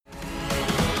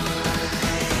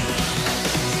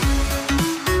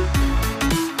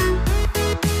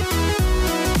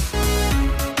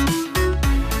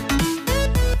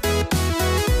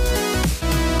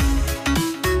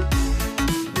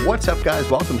What's up, guys?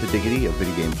 Welcome to Diggity, a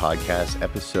video game podcast,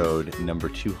 episode number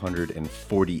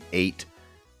 248.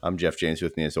 I'm Jeff James.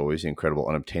 With me, as always, the incredible,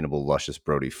 unobtainable, luscious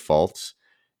Brody Faltz,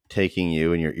 taking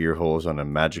you in your ear holes on a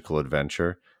magical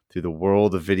adventure through the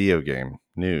world of video game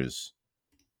news.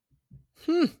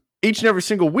 Each and every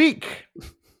single week,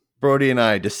 Brody and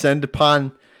I descend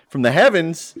from the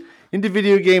heavens into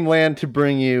video game land to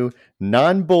bring you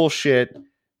non-bullshit,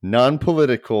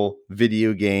 non-political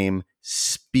video game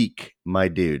speak, my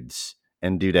dudes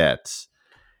and dudettes.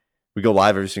 We go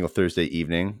live every single Thursday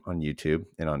evening on YouTube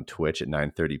and on Twitch at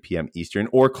 9:30 p.m. Eastern,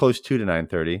 or close to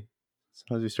 9:30.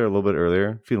 Sometimes we start a little bit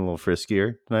earlier, feeling a little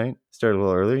friskier tonight. Start a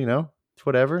little earlier, you know? It's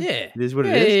whatever. Yeah. It is what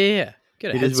it is. Yeah.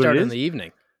 Get a head start in the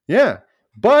evening. Yeah.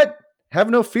 But have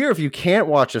no fear if you can't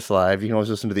watch us live. You can always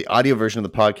listen to the audio version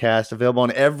of the podcast, available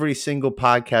on every single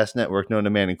podcast network known to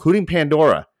man, including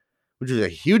Pandora, which was a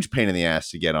huge pain in the ass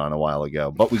to get on a while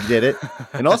ago, but we did it.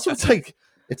 And also,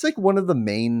 it's like one of the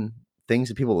main things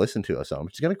that people listen to us on,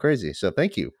 which is kind of crazy. So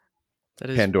thank you, that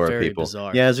is Pandora very people.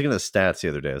 Bizarre. Yeah, I was looking at the stats the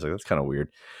other day. I was like, that's kind of weird.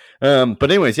 But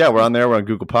anyways, yeah, we're on there. We're on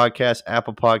Google Podcasts,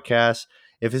 Apple Podcasts.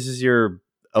 If this is your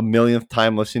a millionth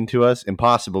time listening to us,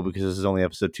 impossible because this is only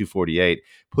episode 248.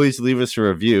 Please leave us a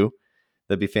review.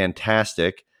 That'd be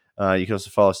fantastic. You can also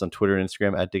follow us on Twitter and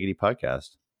Instagram at Diggity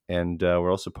Podcast. And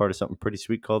we're also part of something pretty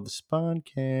sweet called the Spawn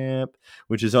Camp,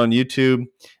 which is on YouTube.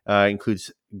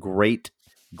 Includes great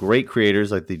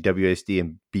creators like the WSD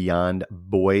and Beyond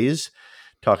Boys,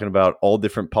 talking about all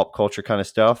different pop culture kind of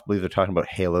stuff. I believe they're talking about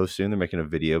Halo soon. They're making a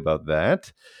video about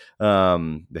that.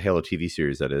 The Halo TV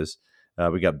series, that is.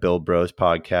 We got Bill Bros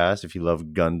podcast. If you love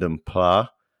Gundam Pla,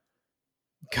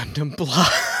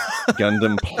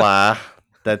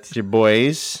 that's your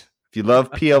boys. If you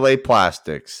love PLA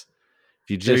Plastics. If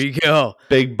you just there you go,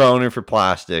 big boner for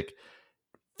plastic,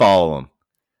 follow them.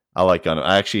 I like Gundam.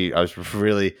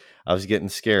 I was getting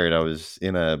scared. I was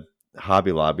in a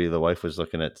Hobby Lobby. The wife was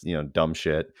looking at dumb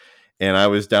shit, and I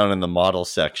was down in the model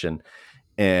section,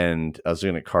 and I was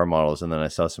looking at car models, and then I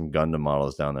saw some Gundam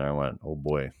models down there. I went, oh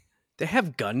boy, they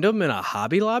have Gundam in a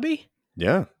Hobby Lobby?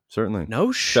 Yeah, certainly.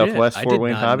 No shit. Southwest Fort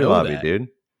Wayne Hobby Lobby, dude.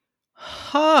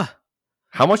 Huh.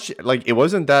 How much? Like, it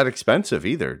wasn't that expensive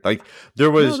either. Like,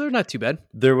 they're not too bad.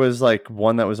 There was like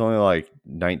one that was only like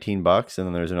 $19, and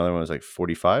then there's another one that was like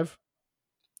 $45.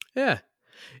 Yeah.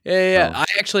 I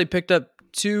actually picked up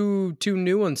two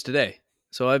new ones today.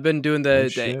 So I've been doing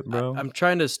I'm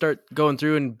trying to start going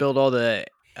through and build all the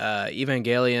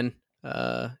Evangelion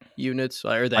units,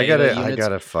 or the I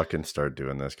gotta fucking start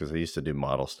doing this because I used to do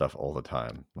model stuff all the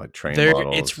time, like train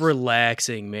models. It's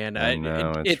relaxing, man. I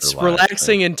know, it's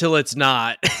relaxing until it's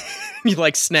not. You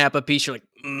like snap a piece, you're like,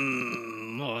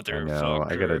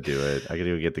 motherfucker. I gotta do it. I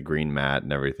gotta go get the green mat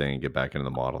and everything and get back into the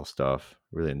model stuff.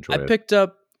 Really enjoy it.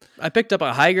 I picked up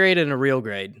a high grade and a real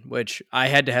grade, which I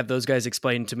had to have those guys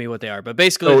explain to me what they are. But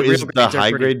basically, is the high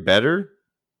grade better?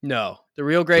 No, the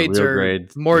real grades are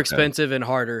more expensive and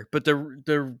harder. But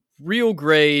the real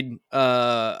grade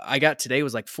I got today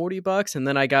was like $40, and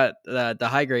then I got the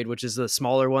high grade, which is the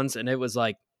smaller ones, and it was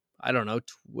like, I don't know,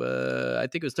 I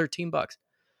think it was $13.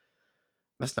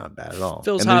 That's not bad at all.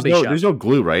 Phil's Hobby Shop. There's no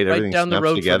glue, right? Everything down snaps the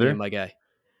road together. from you, my guy.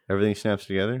 Everything snaps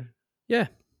together. Yeah.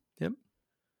 Yep.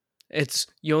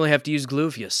 You only have to use glue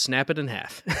if you snap it in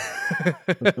half.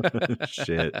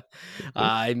 Shit.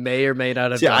 I may or may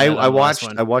not have. I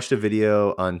watched a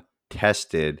video on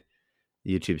Tested,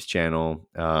 YouTube's channel,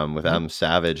 with Adam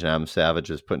Savage, and Adam Savage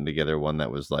was putting together one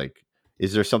that was like,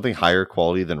 is there something higher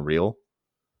quality than real?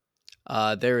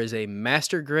 There is a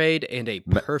master grade and a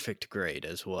perfect grade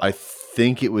as well. I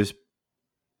think it was.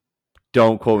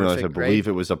 Don't quote me on this. I believe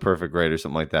it was a perfect grade or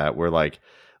something like that. Where like.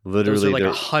 Literally, those are like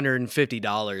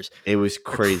 $150. It was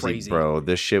crazy, bro.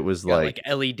 This shit was like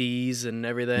LEDs and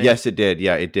everything. Yes, it did.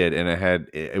 Yeah, it did, and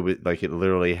it was like it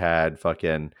literally had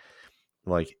fucking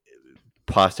like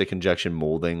plastic injection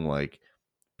molding, like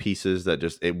pieces that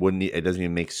just it doesn't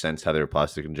even make sense how they were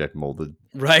plastic injection molded.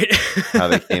 Right? How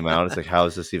they came out. It's like, how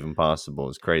is this even possible?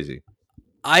 It's crazy.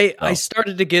 I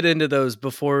started to get into those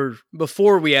before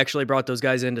we actually brought those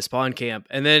guys into Spawn Camp.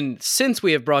 And then since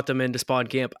we have brought them into Spawn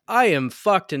Camp, I am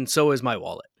fucked, and so is my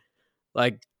wallet.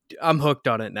 Like, I'm hooked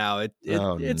on it now.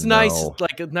 It's nice,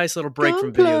 like a nice little break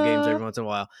from video games every once in a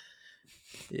while.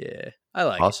 Yeah, I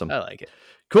like awesome. it. I like it.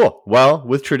 Cool. Well,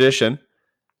 with tradition,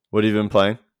 what have you been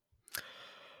playing?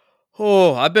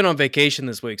 Oh, I've been on vacation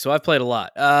this week, so I've played a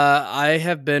lot. I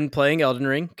have been playing Elden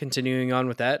Ring, continuing on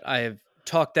with that. I have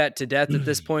talked that to death at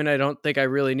this point. I don't think I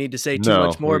really need to say too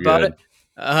much more about it.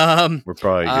 We're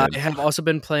probably good. I have also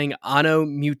been playing Anno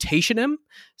Mutationem.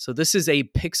 So this is a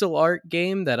pixel art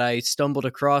game that I stumbled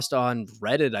across on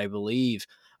Reddit, I believe.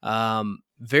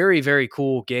 Very, very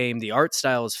cool game. The art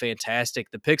style is fantastic.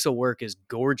 The pixel work is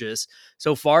gorgeous.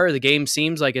 So far, the game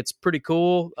seems like it's pretty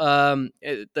cool.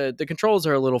 The controls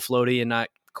are a little floaty and not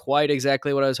quite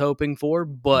exactly what I was hoping for,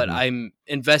 but I'm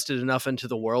invested enough into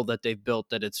the world that they've built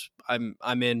that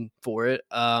I'm in for it.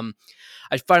 I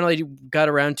finally got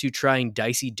around to trying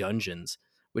Dicey Dungeons,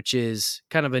 which is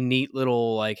kind of a neat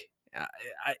little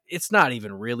it's not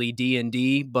even really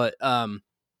D&D, but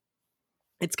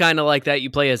it's kind of like that. You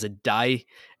play as a die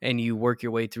and you work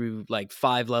your way through like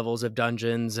 5 levels of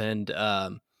dungeons, and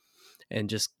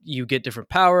just you get different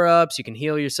power ups. You can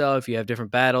heal yourself. You have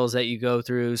different battles that you go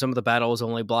through. Some of the battles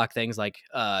only block things like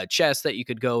chests that you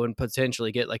could go and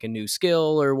potentially get like a new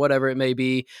skill or whatever it may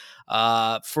be.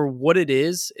 For what it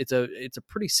is, it's a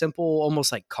pretty simple,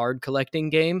 almost like card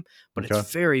collecting game, but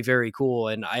it's very, very cool.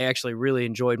 And I actually really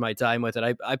enjoyed my time with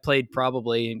it. I played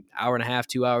probably an hour and a half,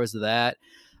 2 hours of that.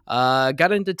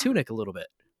 Got into Tunic a little bit,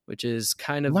 which is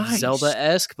kind of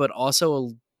Zelda-esque, but also a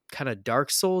kind of Dark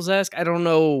Souls-esque. I don't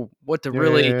know what to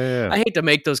really. I hate to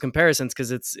make those comparisons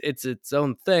because it's its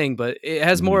own thing, but it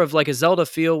has more of like a Zelda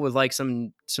feel with like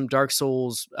some Dark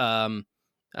Souls kind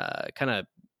of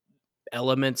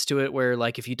elements to it, where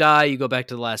like if you die, you go back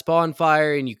to the last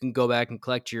bonfire and you can go back and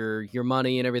collect your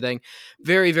money and everything.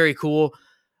 Very, very cool.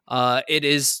 It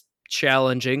is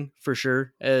challenging for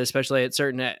sure, especially at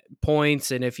certain points,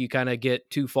 and if you kind of get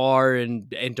too far and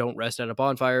don't rest at a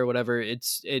bonfire or whatever,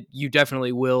 you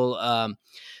definitely will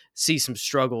see some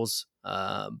struggles,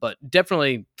 but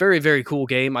definitely very, very cool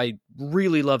game. I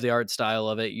really love the art style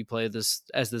of it. You play this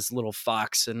as this little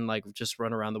fox and like just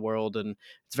run around the world, and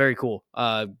it's very cool.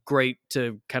 Great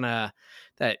to kind of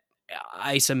that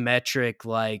isometric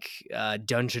like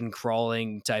dungeon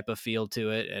crawling type of feel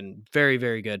to it, and very,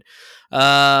 very good.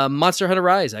 Monster Hunter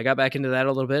Rise, I got back into that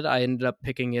a little bit. I ended up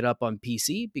picking it up on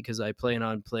PC because I plan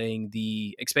on playing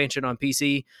the expansion on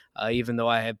PC, even though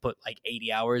I had put like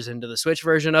 80 hours into the Switch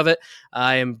version of it.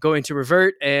 I am going to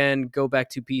revert and go back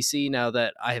to PC now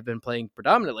that I have been playing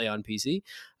predominantly on PC.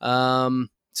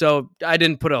 So I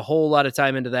didn't put a whole lot of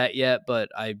time into that yet, but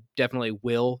I definitely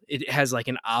will. It has like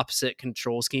an opposite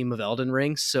control scheme of Elden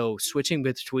Ring, so switching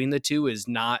between the two is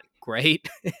not great,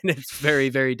 and it's very,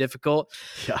 very difficult.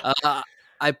 Yeah.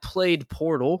 I played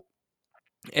Portal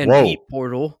and beat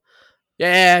Portal.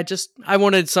 Yeah, just I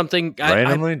wanted something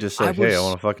randomly, just like, hey, I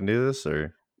want to fucking do this,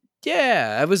 or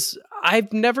yeah,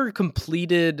 I've never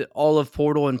completed all of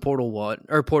Portal and Portal 1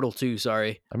 or Portal 2.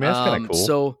 Sorry, I mean that's kind of cool.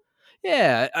 So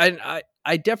yeah,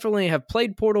 I definitely have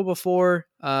played Portal before.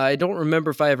 I don't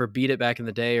remember if I ever beat it back in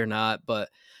the day or not, but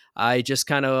I just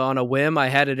kind of on a whim, I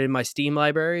had it in my Steam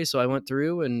library, so I went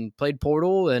through and played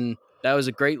Portal, and that was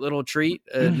a great little treat,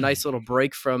 a nice little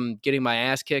break from getting my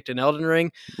ass kicked in Elden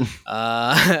Ring.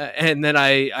 And then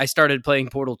I started playing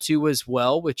Portal 2 as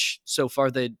well, which so far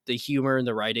the humor and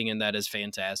the writing in that is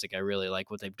fantastic. I really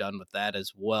like what they've done with that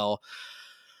as well.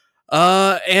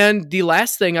 And the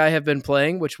last thing I have been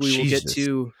playing, which we will get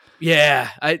to. Yeah,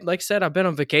 like I said, I've been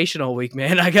on vacation all week,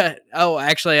 man. I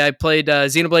played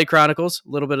Xenoblade Chronicles, a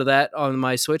little bit of that on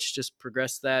my Switch, just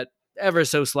progressed that ever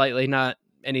so slightly, not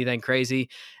anything crazy.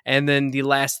 And then the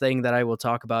last thing that I will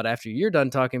talk about after you're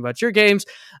done talking about your games,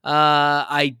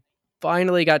 I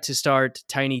finally got to start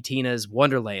Tiny Tina's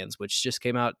Wonderlands, which just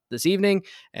came out this evening,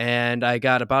 and I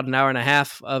got about an hour and a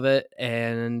half of it,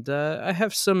 and I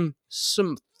have some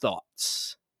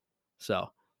thoughts.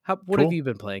 So, what have you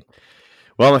been playing?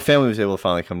 Well, my family was able to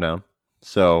finally come down,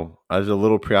 so I was a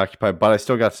little preoccupied, but I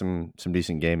still got some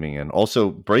decent gaming. And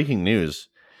also, breaking news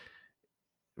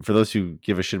for those who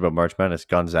give a shit about March Madness: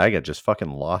 Gonzaga just fucking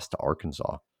lost to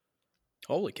Arkansas.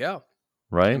 Holy cow!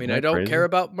 Right? I mean, I don't care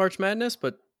about March Madness,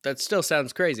 but that still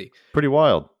sounds crazy. Pretty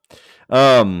wild.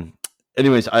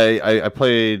 Anyways, I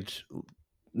played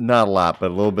not a lot, but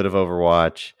a little bit of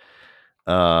Overwatch.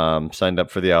 Signed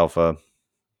up for the alpha,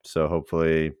 so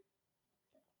hopefully,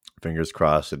 fingers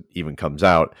crossed, it even comes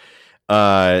out.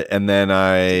 And then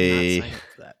I've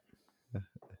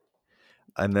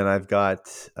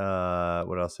got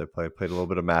what else I played? Played a little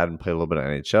bit of Madden, played a little bit of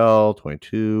NHL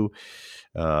 22.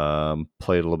 Played a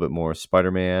little bit more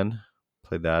Spider-Man.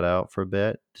 Played that out for a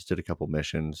bit. Just did a couple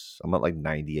missions. I'm at like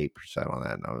 98% on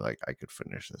that, and I was like, I could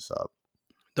finish this up.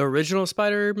 The original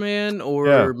Spider-Man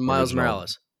or Miles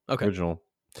Morales? Okay. Original.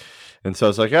 And so I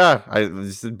was like,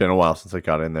 it's been a while since I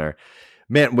got in there.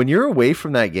 Man, when you're away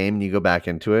from that game and you go back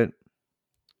into it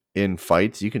in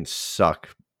fights, you can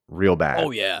suck real bad.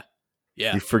 Oh, yeah.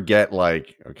 Yeah. You forget,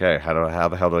 like, okay, how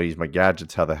the hell do I use my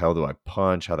gadgets? How the hell do I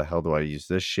punch? How the hell do I use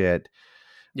this shit?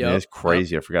 Yeah, it's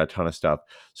crazy. I forgot a ton of stuff.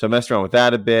 So I messed around with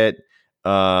that a bit.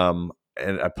 And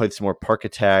I played some more Park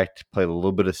Attack, played a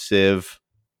little bit of Civ.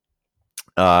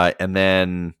 And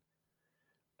then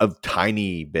a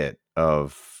tiny bit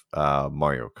of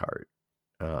Mario Kart.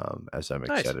 As I'm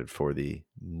Nice. excited for the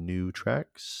new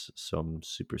tracks, so I'm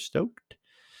super stoked.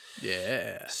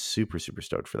 Yeah. Super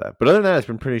stoked for that. But other than that, it's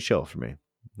been pretty chill for me.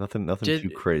 Nothing too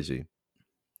Did crazy.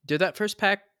 that first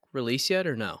pack release yet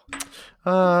or no?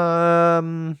 I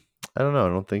don't know. I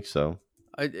don't think so.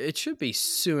 It should be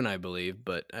soon, I believe.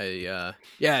 But I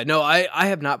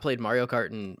have not played Mario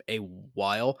Kart in a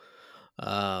while.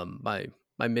 My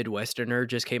Midwesterner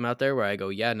just came out there where I go,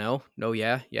 yeah, no, no,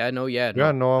 yeah, no, yeah,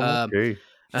 Yeah, no. no, I'm okay.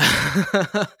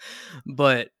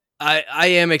 But I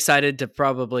am excited to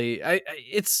probably I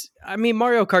mean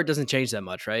Mario Kart doesn't change that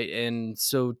much, right? And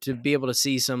so to be able to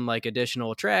see some like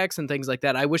additional tracks and things like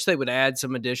that, I wish they would add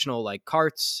some additional like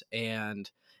carts and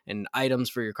items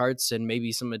for your carts and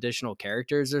maybe some additional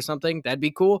characters or something. That'd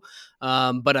be cool.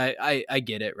 But I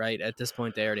get it, right? At this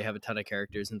point they already have a ton of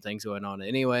characters and things going on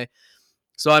anyway.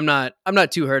 So I'm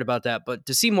not too hurt about that, but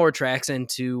to see more tracks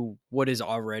into what is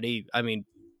already, I mean,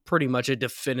 pretty much a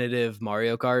definitive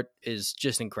Mario Kart is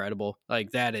just incredible. Like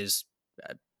that's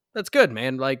good,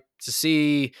 man. Like to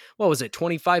see what was it,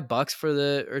 $25 for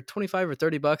the or 25 or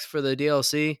 $30 for the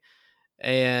DLC,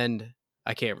 and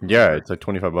I can't Yeah, remember. it's like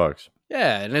 $25.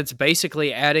 Yeah, and it's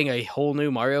basically adding a whole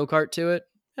new Mario Kart to it.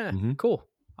 Yeah, Mm-hmm. cool.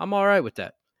 I'm all right with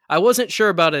that. I wasn't sure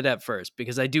about it at first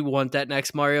because I do want that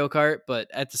next Mario Kart, but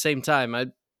at the same time,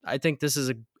 I think this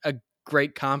is a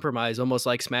great compromise, almost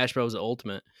like Smash Bros.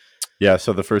 Ultimate. Yeah,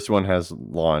 so the first one has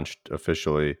launched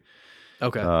officially.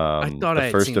 Okay, I thought The I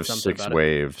had first seen of something 6 about it.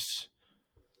 waves.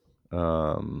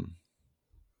 Um,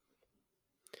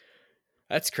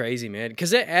 That's crazy, man.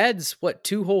 Because it adds what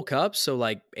 2 whole cups, so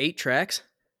like 8 tracks.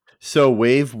 so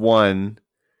wave 1,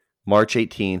 March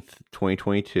 18th,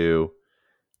 2022.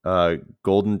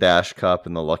 Golden Dash Cup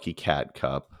and the Lucky Cat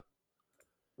Cup.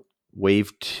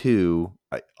 Wave 2,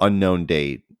 unknown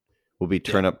date, will be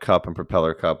Turnip Cup and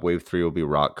Propeller Cup. Wave 3 will be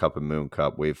Rock Cup and Moon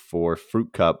Cup. Wave 4,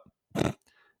 Fruit Cup,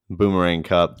 Boomerang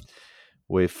Cup.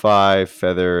 Wave 5,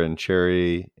 Feather and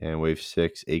Cherry. And Wave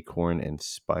 6, Acorn and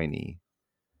Spiny.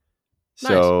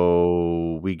 Nice.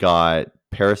 So we got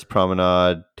Paris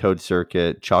Promenade, Toad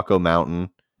Circuit, Choco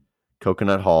Mountain,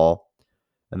 Coconut Hall.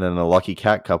 And then the Lucky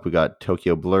Cat Cup, we got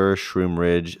Tokyo Blur, Shroom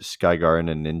Ridge, Sky Garden,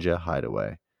 and Ninja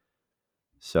Hideaway.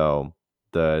 So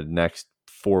the next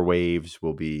 4 waves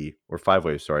will be, or 5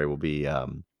 waves, sorry, will be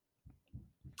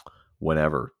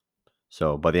whenever.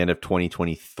 So by the end of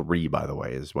 2023, by the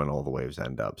way, is when all the waves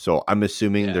end up. So I'm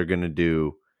assuming they're going to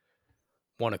do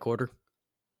 1 a quarter.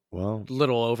 Well,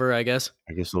 Little over, I guess.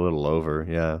 I guess a little over.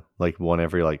 Yeah. Like one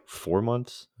every like 4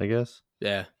 months, I guess.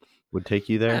 Yeah. Would take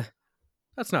you there.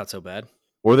 That's not so bad.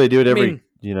 Or they do it every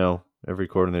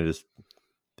quarter, and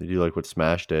they do like what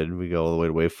Smash did. We go all the way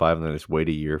to wave 5 and then just wait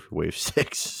a year for wave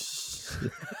 6.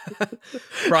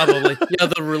 Probably. Yeah,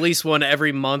 they'll release one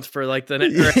every month for like or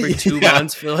every 2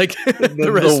 months for like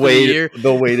the rest of the year.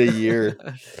 They'll wait a year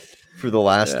for the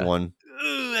last one.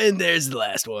 And there's the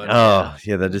last one. Oh,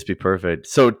 yeah, that'd just be perfect.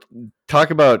 So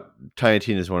talk about Tiny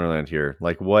Tina's Wonderland here.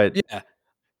 Like what? Yeah.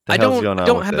 I don't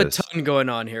have a ton going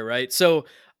on here, right? So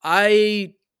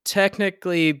I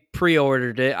technically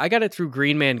pre-ordered it. I got it through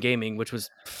Green Man Gaming, which was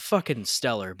fucking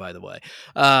stellar, by the way.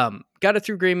 Got it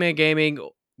through Green Man Gaming,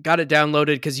 got it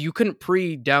downloaded because you couldn't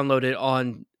pre-download it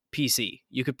on PC.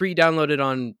 You could pre-download it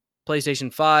on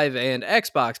PlayStation 5 and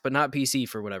Xbox, but not PC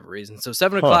for whatever reason. So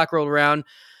 7 o'clock rolled around.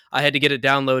 I had to get it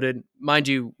downloaded. Mind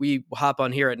you, we hop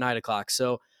on here at 9 o'clock.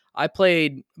 So I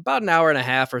played about an hour and a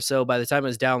half or so by the time it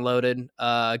was downloaded.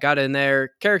 Got in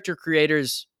there. Character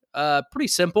creators, pretty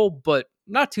simple, but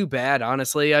not too bad,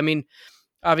 honestly. I mean,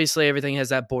 obviously everything has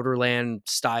that Borderland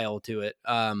style to it.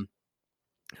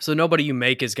 So nobody you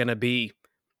make is going to be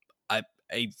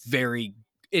a very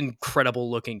incredible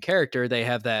looking character. They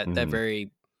have that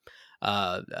very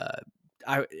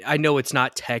I know it's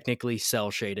not technically cell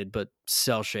shaded, but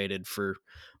cell shaded for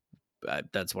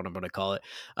that's what I'm going to call it.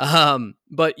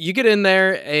 But you get in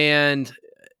there and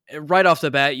right off the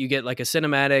bat, you get like a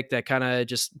cinematic that kind of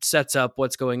just sets up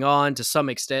what's going on to some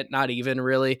extent, not even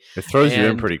really. It throws you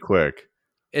in pretty quick.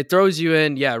 It throws you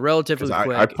in, yeah, relatively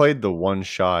quick. I played the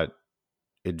one-shot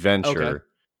adventure, okay.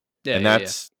 Yeah, and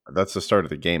that's the start of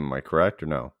the game. Am I correct or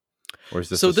no? Or is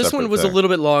this so this one was a little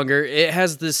bit longer. It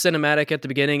has the cinematic at the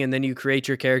beginning, and then you create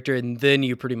your character, and then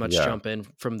you pretty much jump in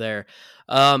from there.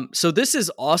 So this is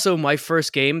also my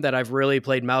first game that I've really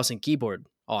played mouse and keyboard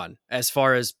on, as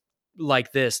far as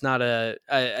like this, not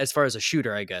as far as a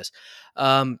shooter, I guess.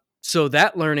 So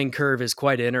that learning curve is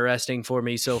quite interesting for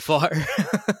me so far.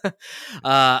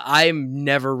 I'm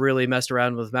never really messed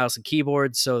around with mouse and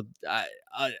keyboard, so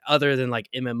other than like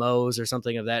MMOs or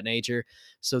something of that nature.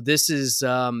 So this has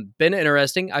been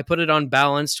interesting. I put it on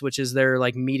balanced, which is their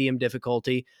like medium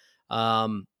difficulty.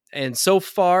 And so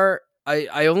far,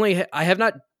 I have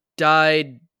not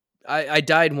died. I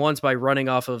died once by running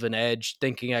off of an edge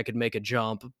thinking I could make a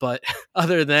jump, but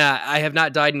other than that, I have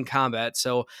not died in combat.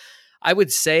 So I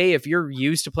would say if you're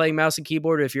used to playing mouse and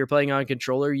keyboard, if you're playing on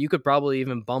controller, you could probably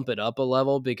even bump it up a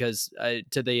level because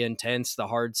to the intense, the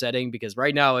hard setting, because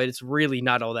right now it's really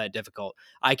not all that difficult.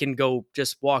 I can go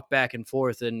just walk back and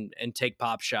forth and take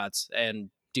pop shots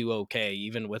and do okay,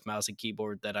 even with mouse and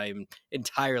keyboard that I'm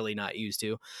entirely not used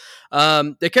to.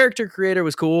 The character creator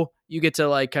was cool. You get to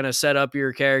like kind of set up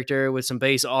your character with some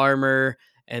base armor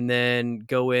and then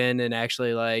go in and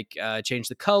actually like change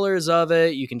the colors of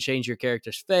it. You can change your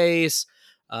character's face.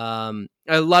 A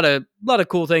lot of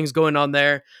cool things going on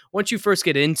there. Once you first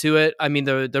get into it, I mean,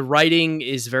 the writing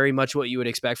is very much what you would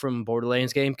expect from a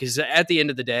Borderlands game, because at the end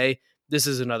of the day, this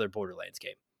is another Borderlands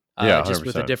game. Yeah, just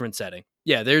with a different setting.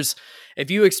 Yeah, if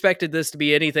you expected this to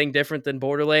be anything different than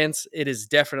Borderlands, it is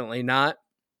definitely not.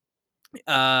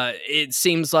 It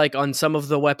seems like on some of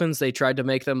the weapons they tried to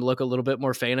make them look a little bit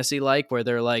more fantasy like, where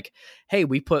they're like, hey,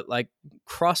 we put like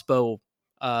crossbow,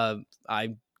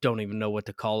 I don't even know what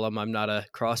to call them, I'm not a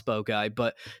crossbow guy,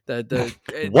 but they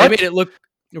made it look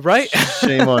right.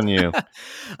 Shame on you.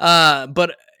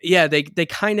 But yeah, they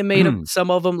kind of made some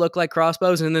of them look like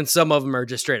crossbows, and then some of them are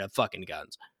just straight up fucking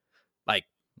guns. Like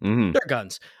they're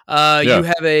guns. You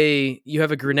have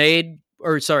a grenade,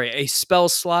 or sorry, a spell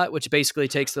slot, which basically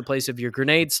takes the place of your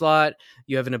grenade slot.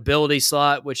 You have an ability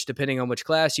slot, which depending on which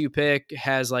class you pick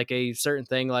has like a certain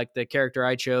thing. Like the character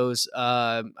I chose,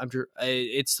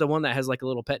 it's the one that has like a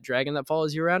little pet dragon that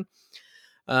follows you around.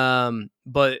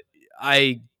 But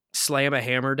I slam a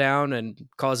hammer down and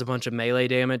cause a bunch of melee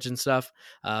damage and stuff.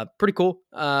 Pretty cool.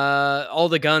 All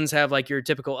the guns have like your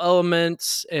typical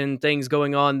elements and things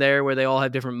going on there where they all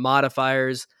have different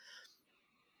modifiers.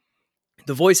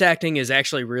 The voice acting is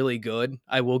actually really good.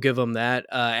 I will give them that.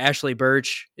 Ashley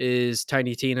Birch is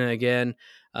Tiny Tina again.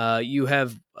 You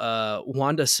have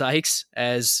Wanda Sykes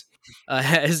as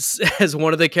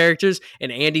one of the characters,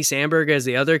 and Andy Samberg as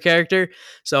the other character.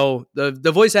 So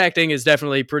the voice acting is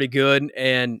definitely pretty good,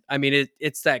 and I mean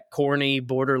it's that corny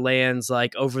Borderlands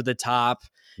like over the top.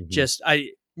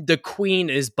 The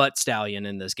queen is Butt Stallion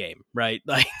in this game, right?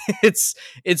 Like it's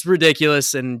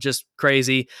ridiculous and just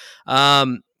crazy.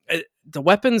 The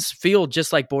weapons feel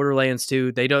just like Borderlands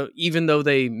 2. They don't, even though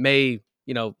they may,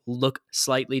 look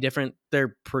slightly different,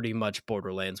 they're pretty much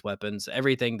Borderlands weapons.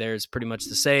 Everything there is pretty much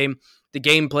the same. The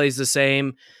gameplay is the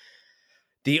same.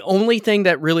 The only thing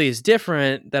that really is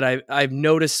different that I've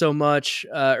noticed so much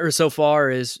or so far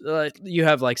is you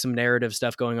have like some narrative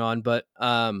stuff going on, but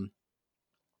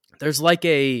there's like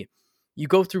you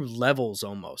go through levels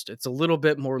almost. It's a little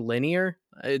bit more linear.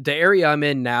 The area I'm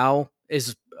in now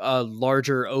is a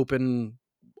larger open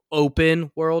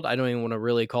world. I don't even want to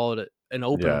really call it an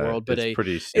open world, but it's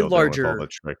pretty a larger, with all the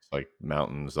tricks like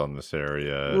mountains on this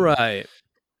area, right?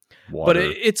 Water. But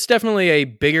it's definitely a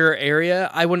bigger area.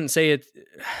 I wouldn't say it.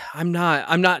 I'm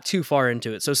not too far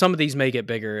into it, so some of these may get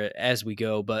bigger as we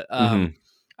go. But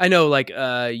I know like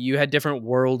you had different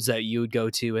worlds that you would go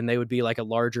to, and they would be like a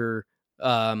larger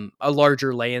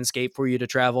landscape for you to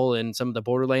travel in some of the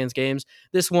Borderlands games.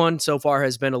 This one so far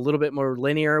has been a little bit more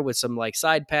linear with some like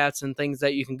side paths and things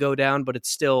that you can go down, but it's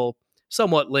still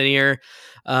somewhat linear.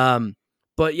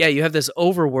 But yeah, you have this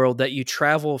overworld that you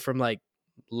travel from like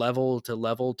level to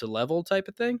level to level type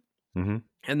of thing. And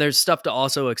there's stuff to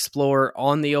also explore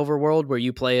on the overworld where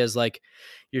you play as like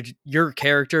your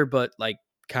character, but like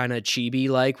kind of chibi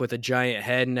like with a giant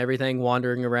head and everything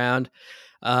wandering around.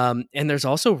 And there's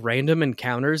also random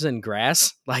encounters in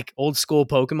grass, like old school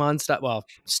Pokemon style. Well,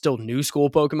 still new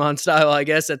school Pokemon style, I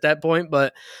guess, at that point,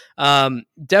 but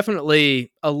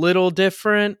definitely a little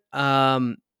different.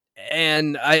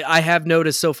 And I have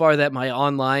noticed so far that my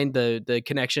online, the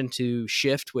connection to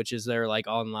Shift, which is their like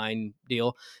online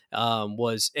deal,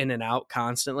 was in and out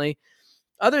constantly.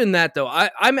 Other than that, though,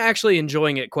 I'm actually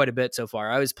enjoying it quite a bit so far.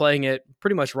 I was playing it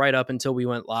pretty much right up until we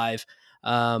went live.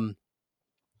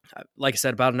 Like I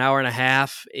said, about an hour and a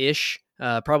half ish,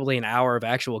 probably an hour of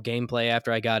actual gameplay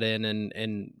after I got in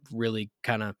and really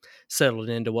kind of settled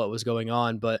into what was going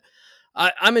on. But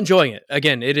I'm enjoying it.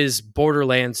 Again, it is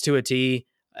Borderlands to a T.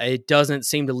 It doesn't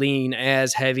seem to lean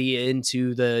as heavy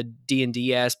into the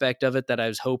D&D aspect of it that I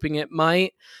was hoping it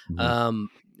might.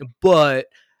 But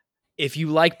if you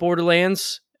like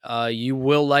Borderlands, you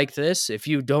will like this. If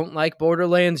you don't like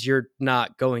Borderlands, you're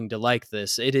not going to like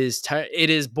this. It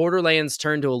is Borderlands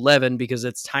turn to 11 because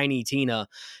it's Tiny Tina,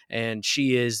 and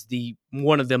she is the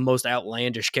one of the most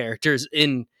outlandish characters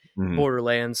in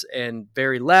Borderlands, and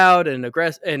very loud and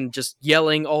aggressive and just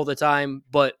yelling all the time.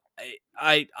 But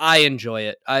I enjoy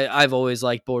it. I've always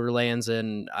liked Borderlands,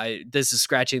 and this is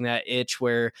scratching that itch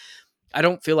where I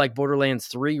don't feel like Borderlands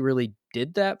 3 really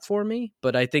did that for me,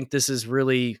 but I think this is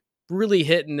really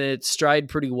hitting its stride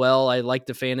pretty well. I like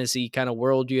the fantasy kind of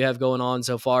world you have going on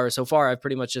so far. So far, I've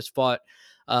pretty much just fought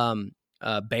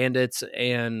bandits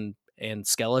and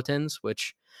skeletons,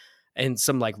 and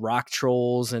some like rock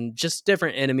trolls and just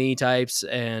different enemy types.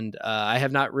 And I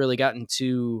have not really gotten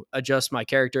to adjust my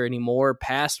character anymore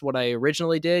past what I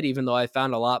originally did, even though I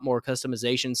found a lot more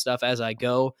customization stuff as I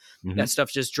go. That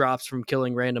stuff just drops from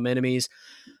killing random enemies.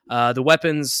 The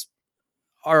weapons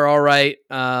are all right.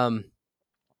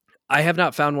 I have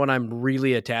not found one I'm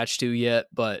really attached to yet,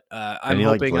 but I'm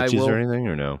hoping like glitches I will. Or anything,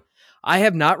 or no? I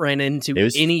have not ran into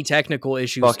any technical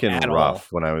issues fucking at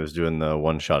rough all. when I was doing the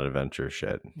one-shot adventure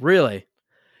shit. Really?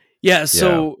 Yeah.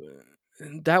 So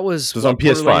that was on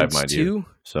PS5, mind you.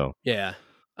 So yeah.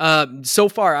 So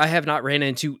far, I have not ran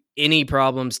into any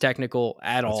problems technical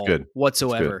at all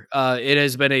whatsoever. It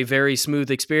has been a very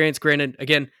smooth experience. Granted,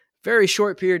 again, very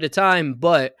short period of time,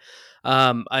 but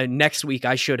next week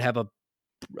I should have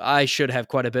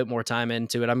quite a bit more time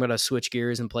into it. I'm going to switch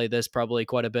gears and play this probably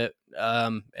quite a bit,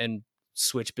 and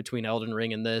switch between Elden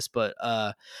Ring and this. But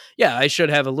yeah, I should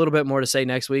have a little bit more to say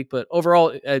next week. But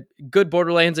overall, a good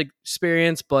Borderlands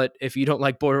experience. But if you don't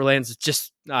like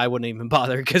Borderlands, I wouldn't even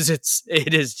bother because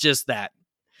it is just that.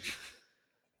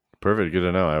 Perfect. Good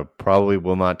to know. I probably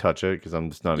will not touch it because I'm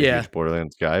just not a huge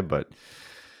Borderlands guy.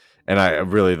 And I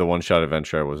really, the one-shot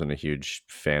adventure I wasn't a huge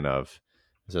fan of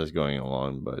as I was going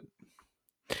along. But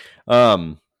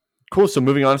cool. So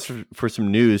moving on for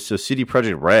some news. So CD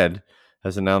Projekt Red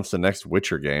has announced the next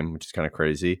Witcher game, which is kind of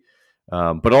crazy.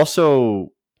 But also,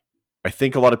 I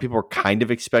think a lot of people are kind of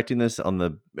expecting this on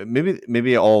the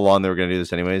maybe all along they were going to do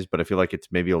this anyways. But I feel like it's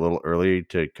maybe a little early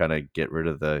to kind of get rid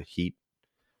of the heat.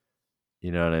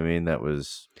 You know what I mean? That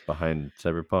was behind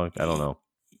Cyberpunk. I don't know.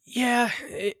 Yeah,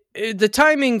 the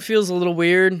timing feels a little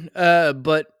weird,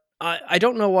 but I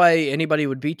don't know why anybody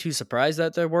would be too surprised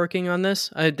that they're working on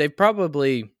this. They've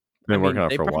probably been working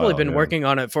on it for a while. They've probably been working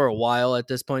on it for a while at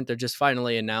this point. They're just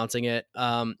finally announcing it.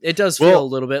 It does feel a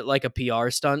little bit like a PR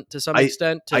stunt to some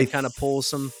extent to kind of pull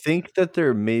some. I think that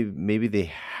they're maybe they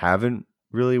haven't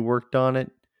really worked on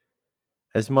it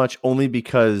as much, only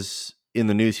because in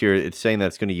the news here it's saying that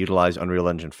it's going to utilize Unreal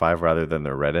Engine 5 rather than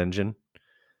their Red Engine.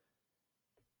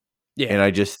 Yeah, and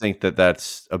I just think that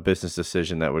that's a business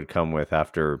decision that would come with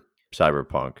after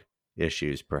Cyberpunk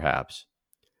issues, perhaps.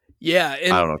 Yeah,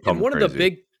 and, I don't know. And one of the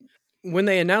big, when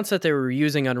they announced that they were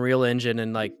using Unreal Engine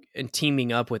and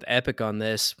teaming up with Epic on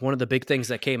this, one of the big things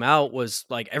that came out was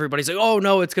like everybody's like, "Oh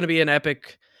no, it's going to be an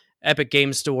Epic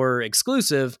Game Store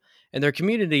exclusive." And their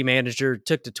community manager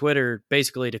took to Twitter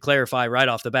basically to clarify right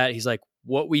off the bat. He's like,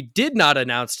 what we did not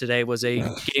announce today was a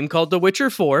game called The Witcher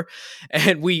 4.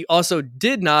 And we also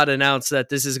did not announce that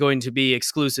this is going to be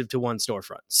exclusive to one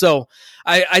storefront. So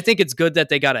I think it's good that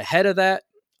they got ahead of that.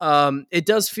 It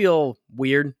does feel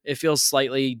weird. It feels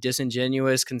slightly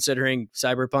disingenuous considering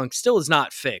Cyberpunk still is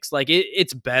not fixed. Like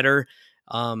it's better.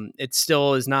 It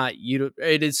still is not,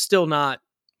 it is still not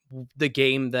the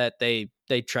game that they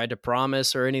tried to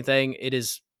promise or anything. It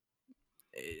is,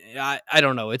 I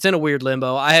don't know. It's in a weird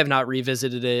limbo. I have not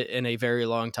revisited it in a very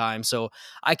long time, so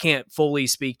I can't fully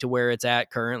speak to where it's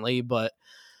at currently. But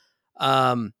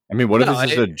I mean, what if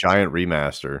this is a giant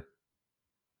remaster?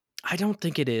 I don't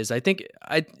think it is. I think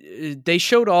they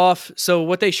showed off. So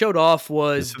what they showed off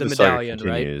was the medallion,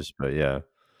 right? But yeah.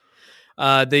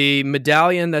 The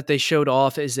medallion that they showed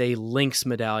off is a Lynx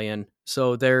medallion.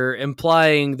 So they're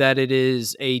implying that it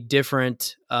is a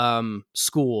different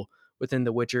school within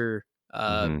the Witcher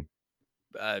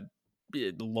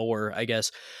lore, I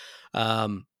guess.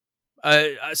 So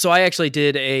I actually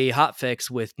did a hotfix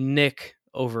with Nick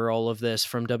over all of this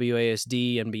from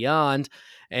WASD and beyond,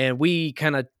 and we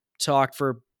kind of talked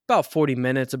for about 40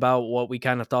 minutes about what we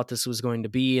kind of thought this was going to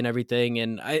be and everything.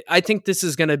 And I think this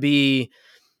is going to be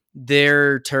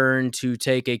their turn to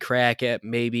take a crack at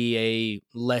maybe a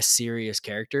less serious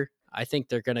character. I think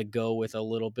they're going to go with a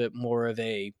little bit more of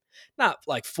a, not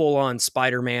like full on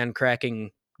Spider-Man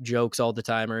cracking jokes all the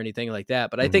time or anything like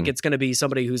that, but I think it's going to be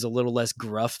somebody who's a little less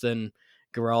gruff than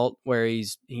Geralt, where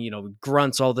he's,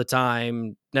 grunts all the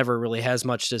time, never really has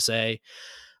much to say.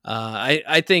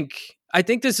 I think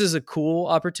this is a cool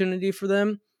opportunity for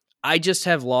them. I just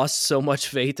have lost so much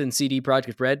faith in CD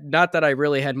Projekt Red. Not that I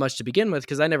really had much to begin with,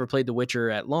 because I never played The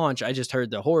Witcher at launch. I just heard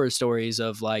the horror stories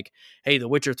of like, hey, The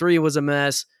Witcher 3 was a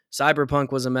mess,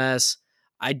 Cyberpunk was a mess.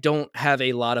 I don't have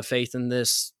a lot of faith in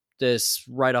this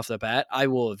right off the bat. I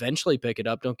will eventually pick it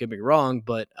up, don't get me wrong,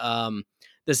 but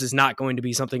this is not going to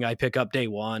be something I pick up day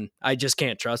one. I just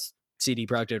can't trust CD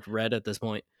Projekt Red at this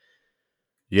point.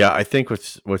 Yeah, I think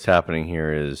what's happening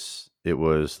here is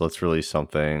let's release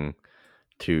something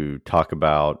to talk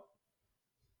about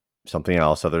something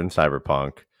else other than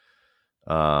Cyberpunk.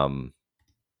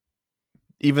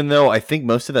 Even though I think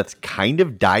most of that's kind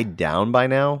of died down by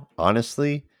now,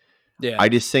 honestly. Yeah. I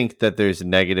just think that there's a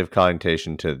negative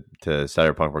connotation to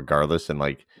Cyberpunk regardless, and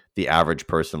like the average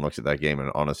person looks at that game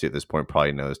and honestly at this point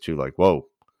probably knows too, like, whoa.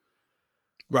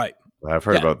 Right. I've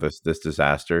heard about this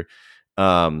disaster.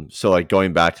 So like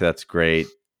going back to that's great.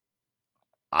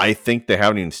 I think they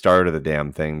haven't even started the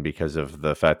damn thing because of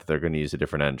the fact that they're going to use a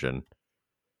different engine,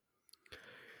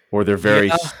 or they're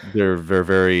very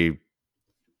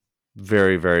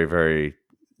very very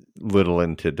little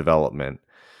into development.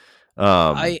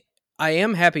 I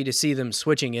am happy to see them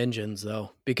switching engines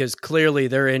though, because clearly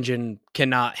their engine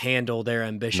cannot handle their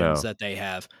ambitions that they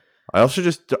have. I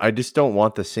just don't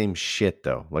want the same shit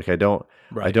though. Like I don't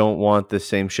want the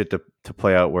same shit to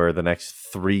play out where the next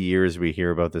 3 years we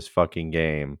hear about this fucking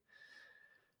game.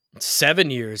 7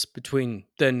 years between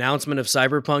the announcement of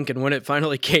Cyberpunk and when it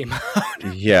finally came out.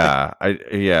 I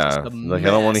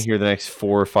don't want to hear the next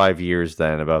 4 or 5 years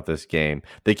then about this game.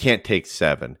 They can't take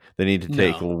 7. They need to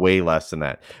take way less than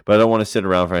that. But I don't want to sit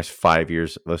around for the next 5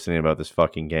 years listening about this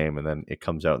fucking game and then it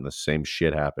comes out and the same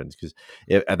shit happens. Because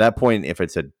at that point, if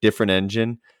it's a different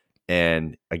engine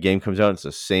and a game comes out and it's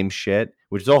the same shit,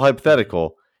 which is all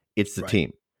hypothetical, it's the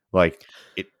team. Like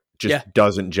it just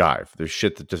doesn't jive. There's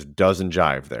shit that just doesn't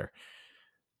jive there.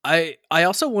 I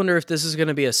also wonder if this is going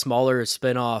to be a smaller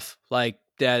spinoff, like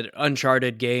that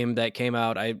Uncharted game that came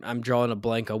out. I'm drawing a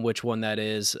blank on which one that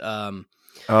is. I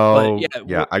got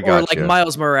or like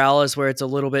Miles Morales, where it's a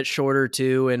little bit shorter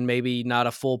too, and maybe not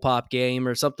a full pop game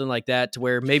or something like that. To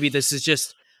where maybe this is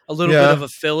just a little bit of a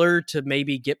filler to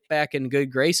maybe get back in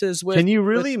good graces with. Can you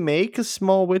really make a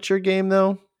small Witcher game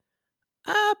though?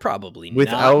 Probably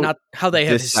without not how they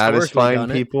have dissatisfying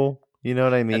done people. You know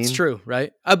what I mean? That's true,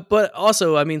 right? But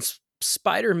also, I mean,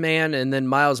 Spider-Man and then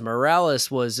Miles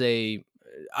Morales was I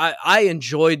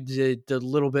enjoyed the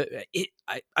little bit.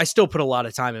 I still put a lot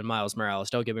of time in Miles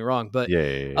Morales. Don't get me wrong, but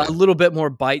a little bit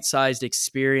more bite-sized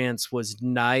experience was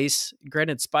nice.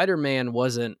 Granted, Spider-Man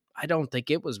wasn't. I don't think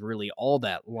it was really all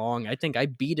that long. I think I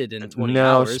beat it in 20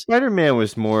 hours. No, Spider-Man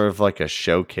was more of like a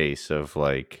showcase of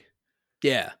like.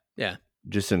 Yeah.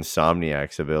 Just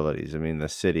Insomniac's abilities. I mean, the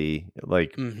city,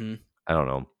 like, I don't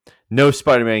know. No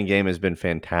Spider-Man game has been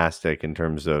fantastic in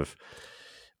terms of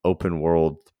open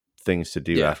world things to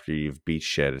do after you've beat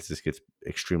shit. It just gets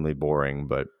extremely boring.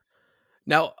 But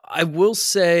now, I will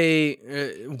say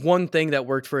one thing that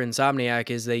worked for Insomniac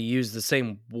is they used the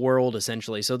same world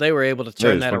essentially, so they were able to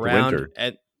turn that around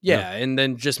and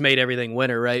then just made everything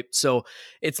winter, right? So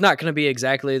it's not going to be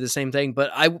exactly the same thing,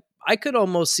 but I could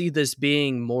almost see this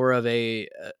being more of a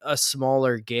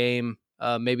smaller game,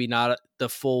 maybe not the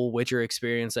full Witcher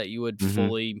experience that you would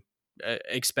fully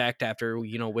expect after,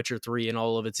 Witcher 3 and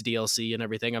all of its DLC and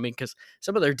everything. I mean, because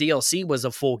some of their DLC was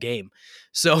a full game.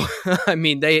 So, I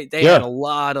mean, they had a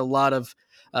lot of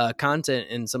content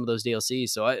in some of those DLCs.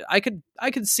 So I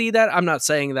could see that. I'm not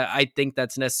saying that I think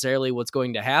that's necessarily what's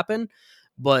going to happen,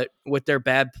 but with their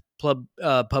bad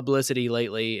publicity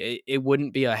lately, it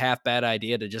wouldn't be a half bad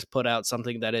idea to just put out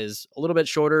something that is a little bit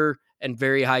shorter and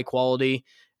very high quality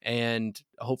and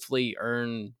hopefully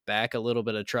earn back a little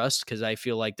bit of trust. Cause I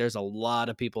feel like there's a lot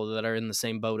of people that are in the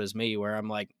same boat as me where I'm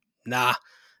like, nah,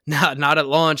 not at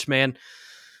launch, man.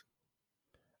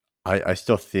 I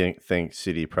still think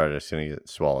CD Projekt's going to get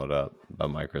swallowed up by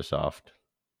Microsoft.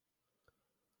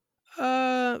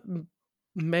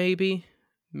 Maybe.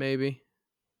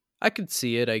 I could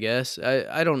see it, I guess.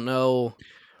 I don't know.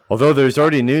 Although there's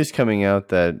already news coming out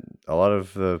that a lot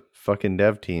of the fucking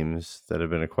dev teams that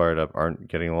have been acquired up aren't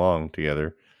getting along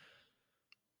together.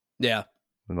 Yeah.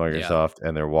 With Microsoft,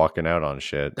 and they're walking out on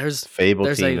shit.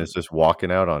 Fable team is just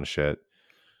walking out on shit.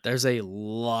 There's a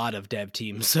lot of dev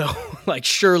teams, so like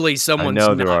surely someone's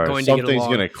not going to get along. Something's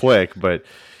going to click, but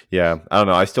yeah, I don't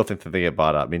know. I still think that they get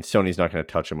bought up. I mean, Sony's not going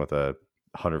to touch them with a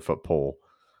 100-foot pole.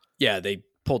 Yeah, they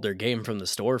pulled their game from the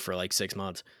store for like 6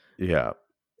 months. Yeah.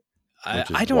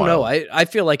 I don't know. I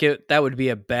feel like that would be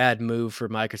a bad move for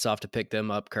Microsoft to pick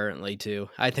them up currently too.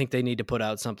 I think they need to put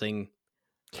out something.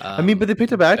 I mean, but they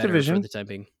picked up Activision for the time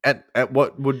being. At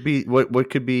what would be what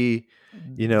could be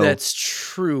You know, That's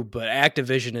true, but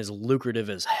Activision is lucrative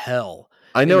as hell.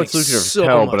 I They know make it's lucrative as so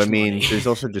hell, but I much mean, money. there's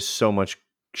also just so much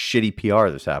shitty PR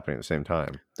that's happening at the same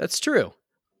time. That's true.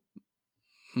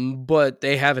 But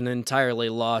they haven't entirely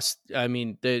lost. I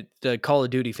mean, the Call of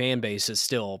Duty fan base is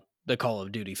still the Call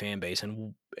of Duty fan base,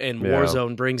 and Yeah.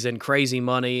 Warzone brings in crazy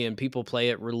money, and people play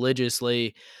it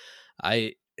religiously.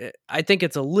 I think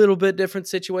it's a little bit different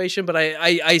situation, but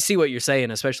I see what you're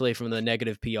saying, especially from the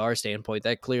negative PR standpoint.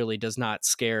 That clearly does not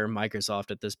scare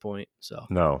Microsoft at this point. So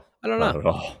No, I don't not know. at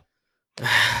all.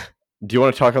 Do you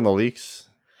want to talk on the leaks?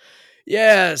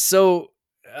 Yeah, so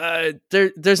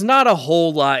there's not a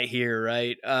whole lot here,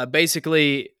 right?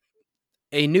 Basically,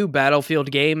 a new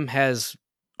Battlefield game has.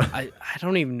 I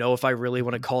don't even know if I really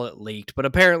want to call it leaked, but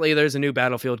apparently there's a new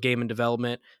Battlefield game in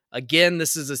development. Again,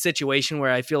 this is a situation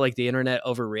where I feel like the internet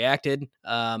overreacted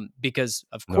because,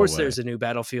 of course, there's a new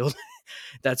Battlefield.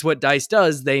 That's what DICE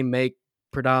does. They make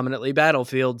predominantly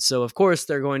Battlefield, so of course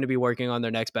they're going to be working on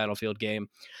their next Battlefield game.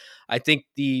 I think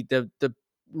the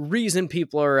reason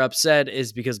people are upset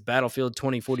is because Battlefield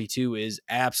 2042 is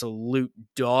absolute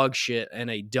dog shit and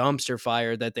a dumpster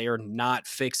fire that they are not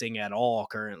fixing at all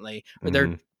currently. Or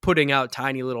they're putting out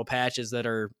tiny little patches that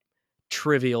are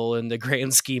trivial in the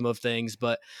grand scheme of things.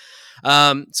 But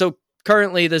so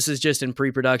currently this is just in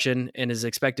pre-production and is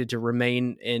expected to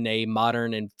remain in a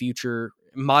modern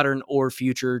or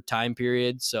future time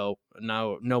period. So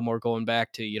now no more going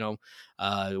back to,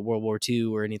 World War II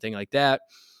or anything like that.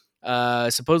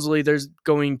 Supposedly there's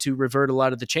going to revert a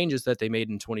lot of the changes that they made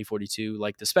in 2042.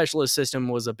 Like the specialist system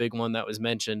was a big one that was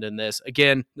mentioned in this.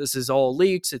 Again, this is all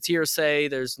leaks. It's hearsay.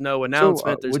 There's no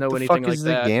announcement. There's no anything like that. What the fuck is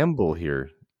the gamble here?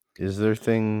 Is there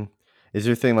thing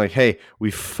like, hey, we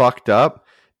fucked up,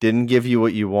 didn't give you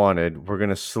what you wanted. We're going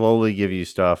to slowly give you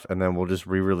stuff, and then we'll just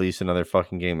re-release another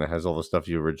fucking game that has all the stuff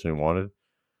you originally wanted?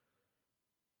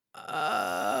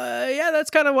 Yeah, that's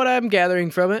kind of what I'm gathering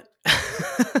from it.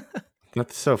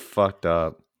 That's so fucked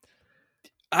up.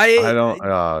 I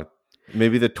don't.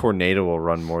 Maybe the tornado will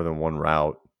run more than one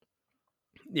route.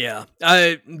 Yeah,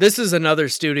 this is another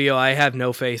studio I have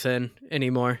no faith in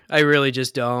anymore. I really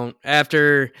just don't.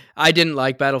 After I didn't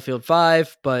like Battlefield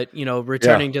 5, but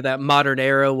returning to that modern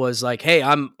era was like, hey,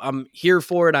 I'm here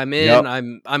for it. I'm in.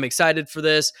 Yep. I'm excited for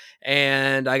this,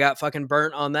 and I got fucking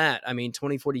burnt on that. I mean,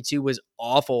 2042 was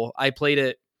awful. I played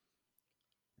it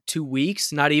 2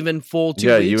 weeks, not even full 2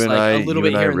 weeks. You and like I, a little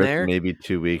bit here and there. Maybe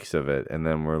 2 weeks of it, and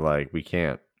then we're like, we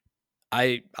can't.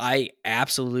 I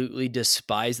absolutely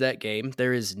despise that game.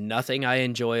 There is nothing I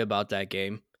enjoy about that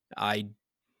game.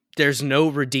 There's no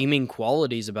redeeming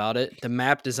qualities about it. The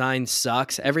map design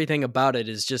sucks. Everything about it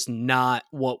is just not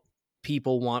what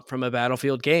people want from a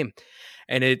Battlefield game.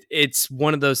 And it's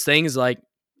one of those things like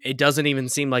it doesn't even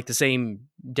seem like the same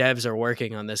devs are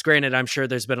working on this. Granted, I'm sure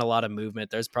there's been a lot of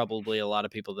movement. There's probably a lot of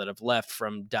people that have left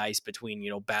from DICE between,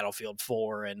 Battlefield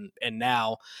 4 and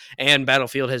now. And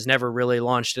Battlefield has never really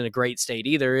launched in a great state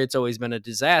either. It's always been a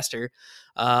disaster.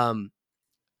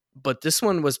 But this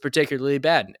one was particularly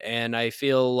bad. And I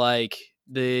feel like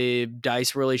the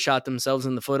DICE really shot themselves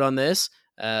in the foot on this.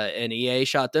 And EA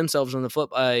shot themselves in the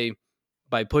foot by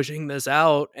pushing this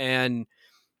out. And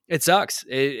it sucks.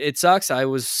 It sucks. I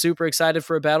was super excited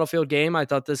for a Battlefield game. I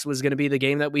thought this was going to be the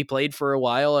game that we played for a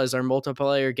while as our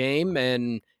multiplayer game,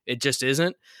 and it just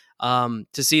isn't. To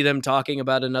see them talking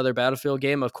about another Battlefield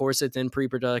game, of course, it's in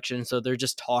pre-production, so they're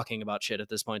just talking about shit at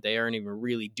this point. They aren't even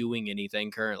really doing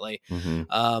anything currently.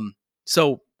 Mm-hmm.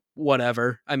 So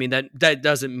whatever. I mean, that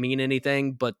doesn't mean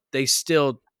anything, but they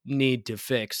still need to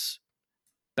fix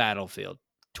Battlefield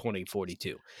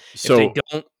 2042. So, if they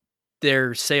don't,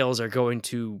 their sales are going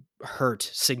to hurt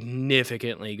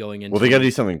significantly going into. Well, they got to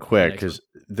do something quick because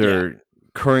their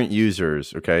current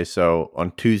users. Okay, so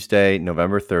on Tuesday,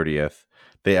 November 30th,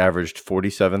 they averaged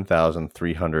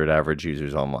 47,300 average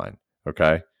users online.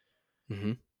 Okay.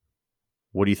 Mm-hmm.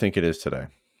 What do you think it is today?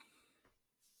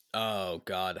 Oh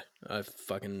God, I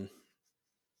fucking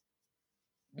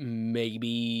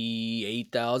maybe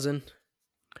 8,000,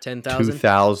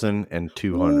 10,000,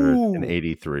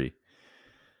 2,283.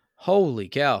 Holy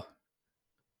cow.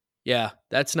 Yeah,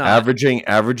 that's not averaging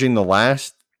the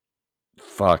last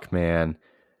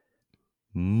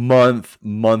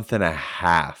month and a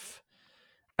half,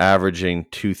 averaging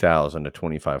 2,000 to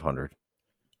 2,500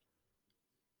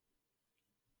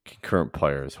 concurrent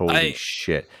players. Holy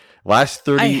shit. Last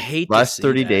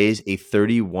 30 days, a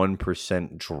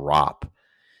 31% drop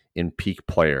in peak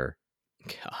player.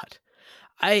 God.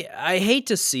 I hate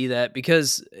to see that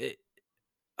because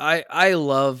I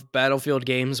love Battlefield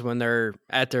games when they're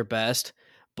at their best,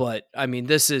 but I mean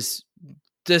this is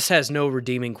this has no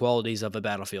redeeming qualities of a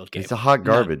Battlefield game. It's a hot None.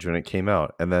 garbage when it came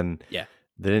out, and then Yeah.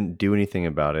 they didn't do anything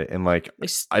about it. And like, They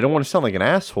s- I don't want to sound like an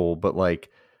asshole, but like,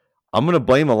 I'm gonna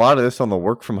blame a lot of this on the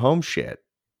work from home shit.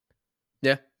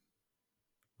 Yeah.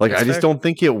 Like, That's I just fair. don't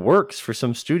think it works for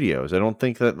some studios. I don't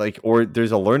think that like, or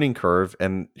there's a learning curve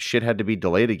and shit had to be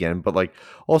delayed again. But like,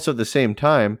 also at the same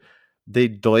time, they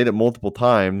delayed it multiple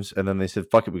times, and then they said,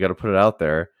 "Fuck it, we got to put it out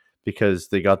there," because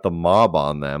they got the mob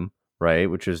on them, right?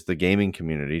 Which is the gaming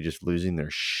community just losing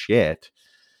their shit.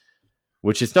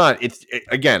 Which is not.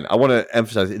 Again, I want to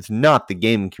emphasize, it's not the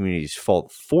gaming community's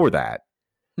fault for that.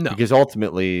 No. Because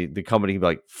ultimately the company can be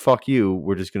like, fuck you,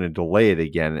 we're just going to delay it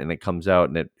again. And it comes out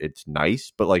and it's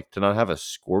nice. But like, to not have a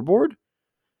scoreboard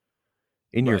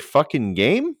in your Right. fucking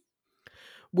game?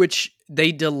 Which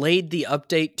they delayed the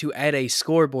update to add a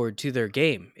scoreboard to their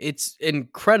game. It's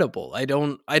incredible. I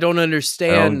don't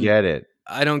understand. I don't get it.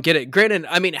 I don't get it. Granted,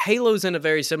 I mean, Halo's in a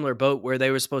very similar boat where they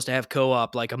were supposed to have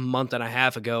co-op like a month and a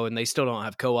half ago, and they still don't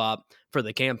have co-op for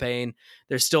the campaign.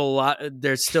 There's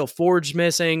still Forge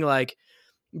missing. Like,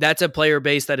 that's a player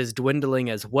base that is dwindling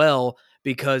as well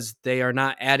because they are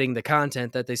not adding the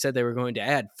content that they said they were going to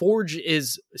add. Forge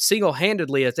is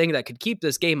single-handedly a thing that could keep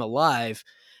this game alive,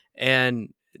 and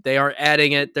they aren't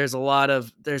adding it. There's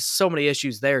so many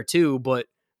issues there too, but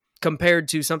compared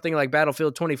to something like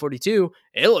Battlefield 2042,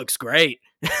 it looks great.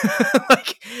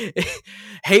 Like,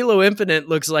 Halo Infinite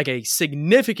looks like a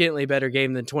significantly better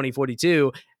game than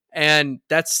 2042, and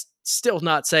that's still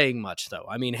not saying much, though.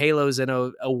 I mean, Halo's in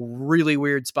a really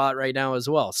weird spot right now as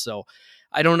well, so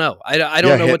I don't know. I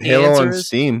don't know what the Halo answer on is.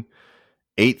 Steam,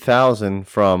 8,000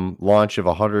 from launch of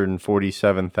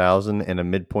 147,000 and a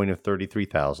midpoint of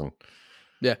 33,000.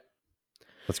 Yeah,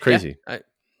 that's crazy.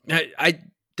 Yeah,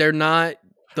 they're not.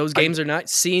 Those games are not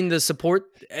seeing the support,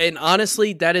 and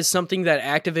honestly, that is something that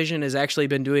Activision has actually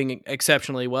been doing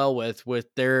exceptionally well with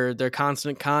their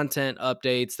constant content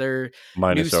updates, their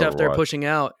new stuff they're pushing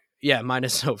out. Yeah,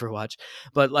 minus Overwatch,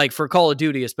 but like for Call of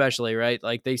Duty especially, right?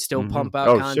 Like they still pump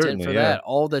out content for that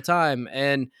all the time,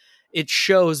 and it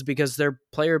shows because their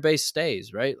player base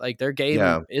stays, right? Like their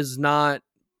game is not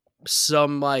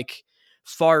some like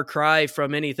far cry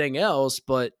from anything else,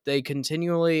 but they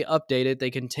continually update it,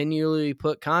 they continually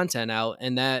put content out,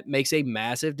 and that makes a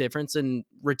massive difference in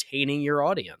retaining your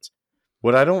audience.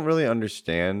 What I don't really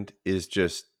understand is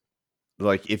just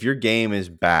like, if your game is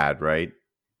bad, right?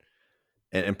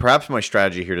 And perhaps my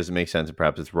strategy here doesn't make sense, and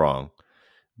perhaps it's wrong,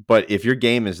 but if your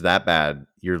game is that bad,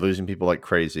 you're losing people like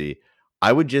crazy,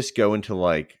 I would just go into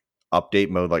like update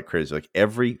mode like crazy. Like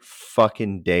every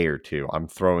fucking day or two, I'm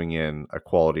throwing in a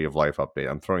quality of life update.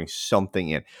 I'm throwing something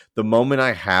in. The moment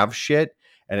I have shit,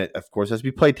 and it of course has to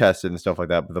be play tested and stuff like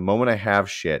that, but the moment I have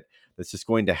shit that's just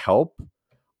going to help,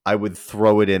 I would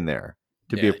throw it in there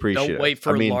to be appreciative. Don't wait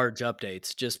for large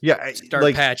updates. Just start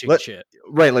like, patching shit.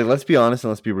 Right. Like, let's be honest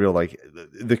and let's be real. Like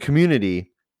the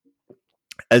community,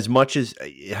 as much as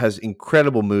it has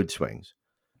incredible mood swings,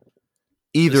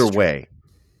 either way.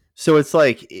 So it's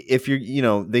like, if you're,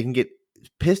 they can get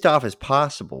pissed off as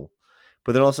possible,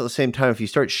 but then also at the same time, if you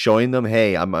start showing them,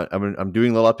 hey, I'm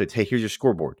doing little updates. Hey, here's your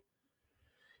scoreboard.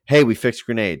 Hey, we fixed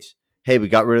grenades. Hey, we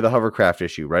got rid of the hovercraft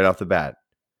issue right off the bat.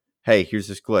 Hey, here's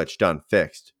this glitch. Done.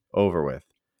 Fixed. Over with.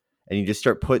 And you just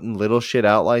start putting little shit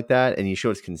out like that, and you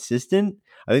show it's consistent,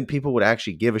 I think people would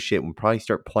actually give a shit and probably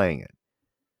start playing it.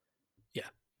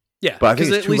 Yeah. But I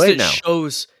think it's too late now.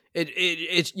 Shows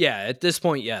it's at this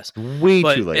point, yes. Way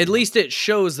too late. At least it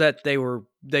shows that they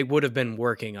would have been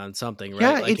working on something, right?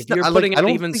 Yeah, like if you're putting out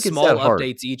even small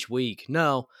updates each week.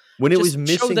 No. When it was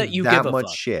missing that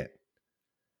much shit.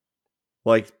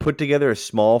 Like, put together a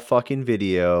small fucking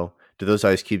video. Do those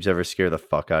ice cubes ever scare the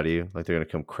fuck out of you? Like they're gonna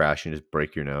come crash and just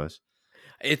break your nose?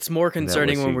 It's more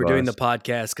concerning when we're doing the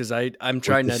podcast because I'm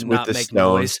trying to not make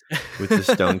noise with the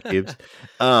stone cubes.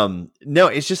 No,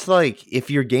 it's just like,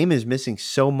 if your game is missing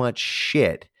so much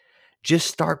shit, just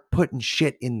start putting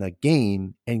shit in the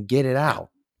game and get it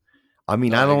out. I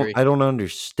mean, I don't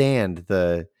understand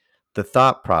the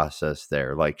thought process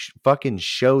there. Like, fucking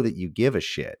show that you give a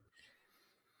shit.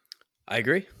 I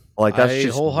agree. Like, that's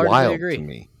just wild to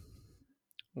me.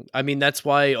 I mean, that's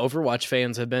why Overwatch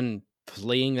fans have been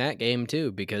playing that game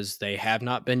too, because they have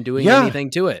not been doing anything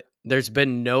to it. There's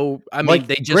been no. I mean,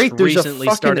 they just recently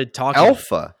started talking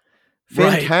alpha.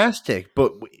 Fantastic, right.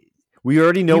 But we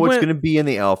already know what's going to be in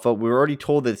the alpha. We were already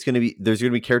told that there's going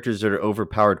to be characters that are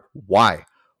overpowered. Why?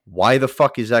 Why the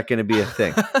fuck is that going to be a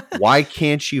thing? Why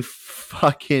can't you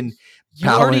fucking? You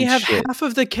already have half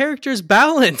of the characters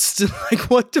balanced. Like,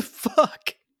 what the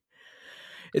fuck?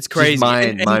 It's crazy.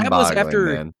 Mind-boggling,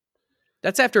 man.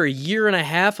 That's after a year and a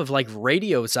half of like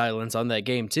radio silence on that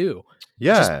game too.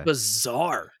 Yeah. Just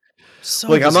bizarre. So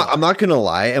like bizarre. I'm not gonna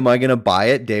lie. Am I gonna buy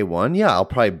it day one? Yeah, I'll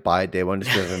probably buy it day one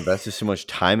just because I've invested so much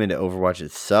time into Overwatch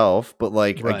itself. But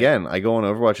like Right. again, I go on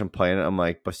Overwatch and playing it. I'm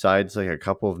like, besides like a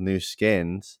couple of new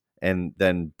skins and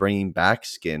then bringing back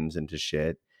skins into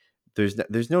shit,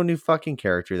 there's no new fucking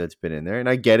character that's been in there. And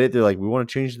I get it. They're like, we want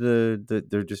to change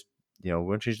they're just we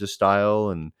want to change the style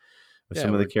and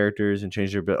some of the characters and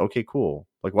change their bit. Okay, cool.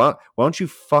 Like why don't you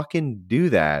fucking do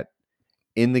that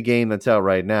in the game that's out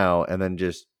right now and then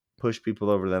just push people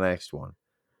over to the next one?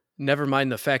 Never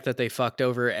mind the fact that they fucked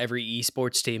over every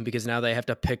esports team because now they have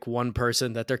to pick one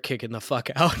person that they're kicking the fuck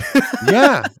out.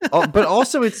 Yeah. But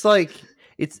also it's like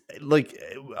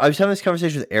I was having this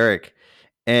conversation with Eric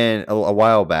and a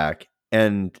while back,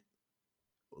 and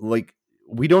like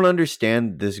we don't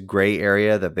understand this gray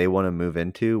area that they want to move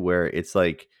into where it's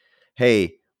like,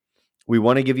 hey, we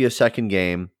want to give you a second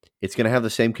game. It's going to have the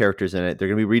same characters in it. They're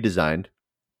going to be redesigned.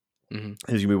 Mm-hmm.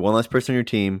 There's going to be one less person on your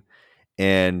team,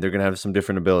 and they're going to have some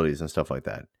different abilities and stuff like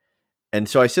that. And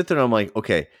so I sit there and I'm like,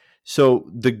 okay, so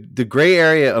the gray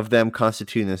area of them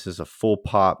constituting this as a full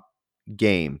pop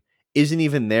game isn't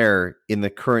even there in the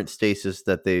current stasis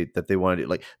that they want to do.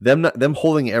 Like them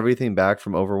holding everything back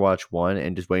from Overwatch 1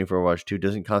 and just waiting for Overwatch 2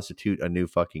 doesn't constitute a new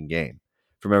fucking game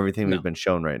from everything we've been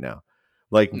shown right now.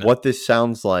 Like what this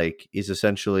sounds like is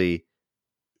essentially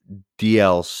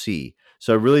DLC.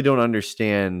 So I really don't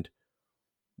understand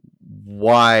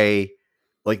why,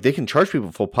 like, they can charge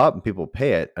people full pop and people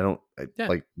pay it.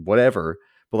 Like whatever,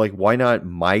 but like why not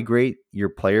migrate your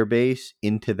player base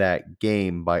into that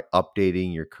game by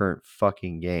updating your current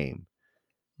fucking game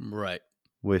right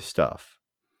with stuff,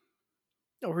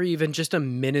 or even just a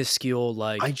minuscule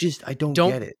like I don't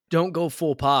get it. Don't go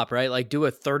full pop, right? Like do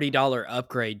a $30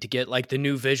 upgrade to get like the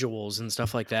new visuals and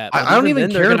stuff like that. I don't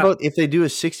even care about if they do a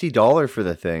 $60 for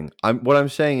the thing. What I'm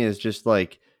saying is just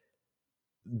like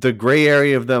the gray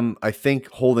area of them, I think,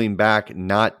 holding back,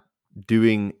 not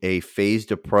doing a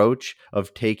phased approach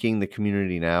of taking the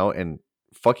community now and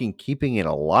fucking keeping it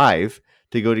alive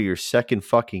to go to your second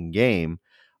fucking game.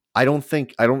 I don't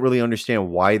really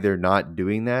understand why they're not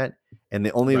doing that. And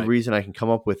the only reason I can come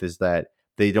up with is that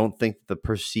they don't think the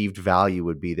perceived value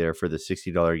would be there for the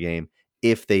 $60 game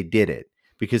if they did it,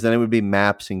 because then it would be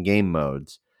maps and game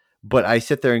modes. But I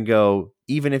sit there and go,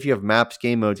 even if you have maps,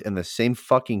 game modes, and the same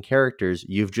fucking characters,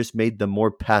 you've just made them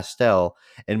more pastel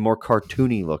and more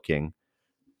cartoony looking.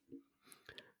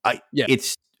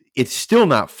 It's still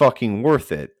not fucking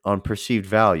worth it on perceived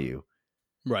value.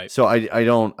 Right. So I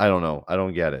don't know. I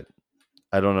don't get it.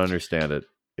 I don't understand it.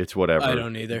 It's whatever. I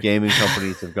don't either. Gaming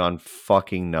companies have gone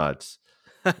fucking nuts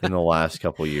in the last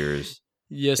couple years.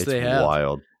 Yes, they have. It's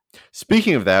wild.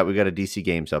 Speaking of that, we got a DC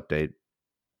Games update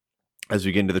as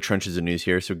we get into the trenches of news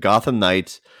here. So Gotham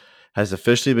Knights has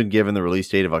officially been given the release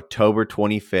date of October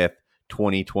 25th,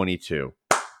 2022.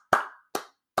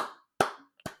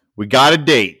 We got a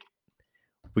date.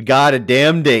 We got a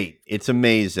damn date. It's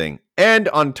amazing. And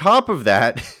on top of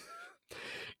that,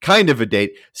 kind of a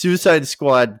date, Suicide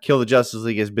Squad Kill the Justice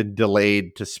League has been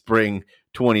delayed to spring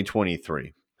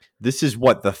 2023. This is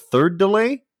what, the third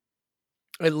delay?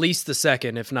 At least the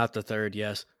second, if not the third,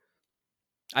 yes.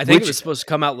 I think it was supposed to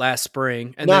come out last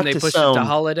spring, and then they pushed it to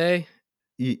holiday.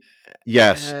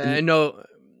 Yes. No,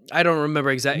 I don't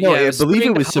remember exactly. No, yeah, I believe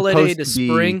it was supposed to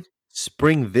spring. Be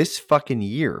spring this fucking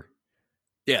year.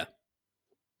 Yeah.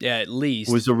 Yeah, at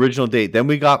least. Was the original date. Then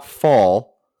we got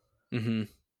fall. Mm-hmm.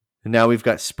 And now we've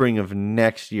got spring of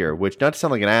next year, which, not to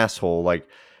sound like an asshole, like,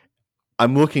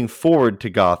 I'm looking forward to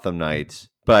Gotham Knights,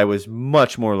 but I was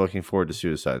much more looking forward to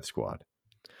Suicide Squad.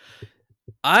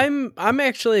 I'm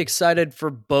actually excited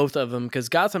for both of them because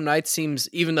Gotham Knights seems,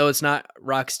 even though it's not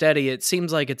Rocksteady, it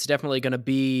seems like it's definitely going to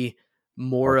be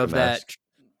more of that.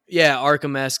 Yeah,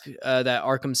 Arkham-esque, that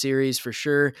Arkham series for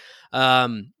sure.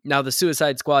 Now the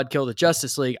Suicide Squad Kill the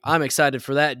Justice League, I'm excited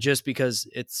for that just because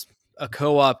it's a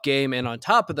co-op game, and on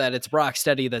top of that, it's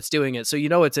Rocksteady that's doing it. So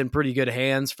it's in pretty good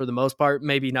hands for the most part.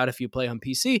 Maybe not if you play on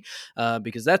PC,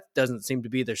 because that doesn't seem to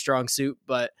be their strong suit.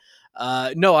 But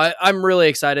no, I'm really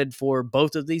excited for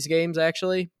both of these games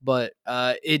actually. But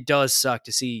it does suck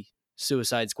to see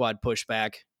Suicide Squad push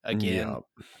back again.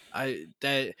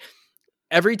 Yeah.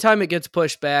 Every time it gets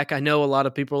pushed back, I know a lot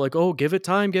of people are like, "Oh, give it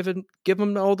time, give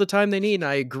them all the time they need." And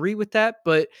I agree with that,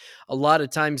 but a lot of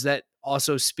times that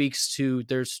also speaks to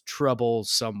there's trouble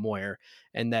somewhere,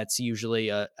 and that's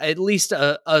usually at least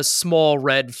a small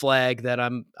red flag that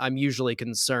I'm usually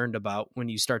concerned about when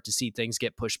you start to see things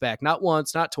get pushed back. Not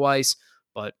once, not twice,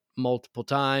 but multiple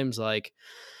times. Like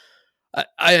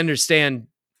I understand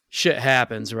shit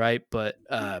happens, right? But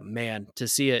man, to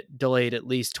see it delayed at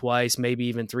least twice, maybe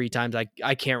even 3 times,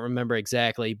 I can't remember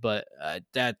exactly, but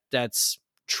that's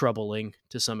troubling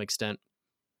to some extent.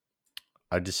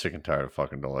 I'm just sick and tired of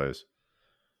fucking delays.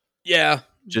 Yeah,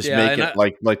 Just yeah, make and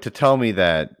it like to tell me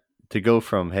that to go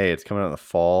from hey, it's coming out in the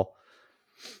fall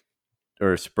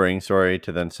or spring, sorry,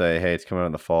 to then say hey, it's coming out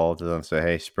in the fall, to then say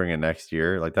hey, spring of next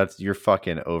year. Like that's you're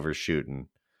fucking overshooting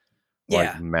like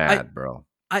yeah, I mad, bro.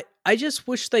 I just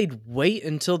wish they'd wait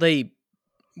until they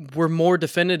were more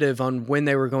definitive on when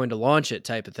they were going to launch it,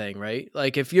 type of thing, right?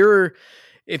 Like if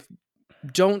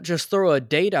don't just throw a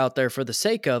date out there for the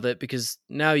sake of it, because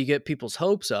now you get people's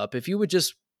hopes up. If you would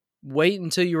just wait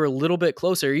until you were a little bit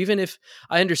closer, even if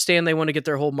I understand they want to get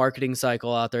their whole marketing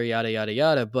cycle out there, yada yada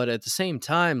yada, but at the same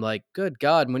time, like, good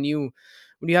God, when you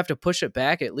have to push it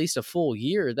back at least a full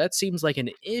year, that seems like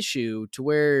an issue. To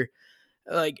where,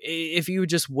 like, if you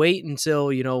just wait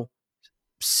until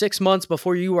 6 months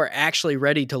before you are actually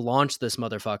ready to launch this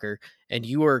motherfucker, and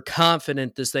you are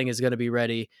confident this thing is going to be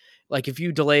ready. Like, if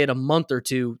you delay it a month or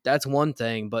two, that's one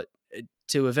thing, but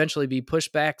to eventually be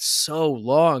pushed back so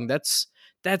long, that's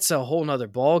a whole nother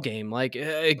ball game. Like,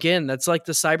 again, that's like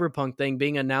the Cyberpunk thing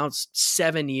being announced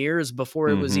 7 years before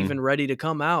it was Mm-hmm. even ready to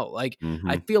come out. Like, I Mm-hmm.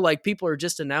 feel like people are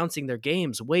just announcing their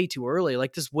games way too early.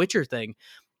 Like this Witcher thing,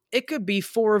 it could be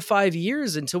 4 or 5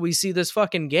 years until we see this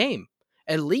fucking game,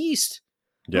 at least.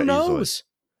 Yeah, Who easily. knows?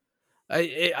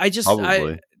 I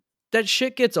Probably. that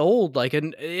shit gets old. Like,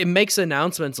 and it makes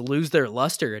announcements lose their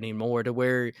luster anymore. To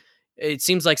where it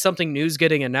seems like something new's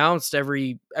getting announced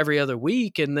every other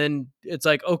week, and then it's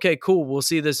like, okay, cool, we'll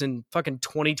see this in fucking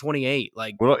 2028.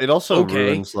 Like, Well, it also okay,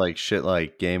 ruins like shit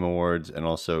like Game Awards and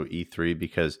also E3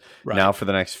 because now right, for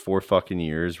the next 4 fucking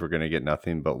years we're gonna get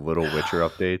nothing but little Witcher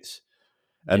updates.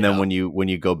 And then yeah, when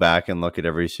you go back and look at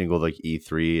every single like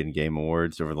E3 and Game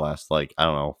Awards over the last like I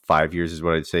don't know 5 years is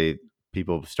what I'd say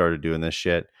people started doing this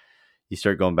shit. You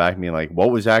start going back and being like,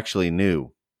 what was actually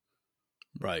new,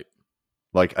 right,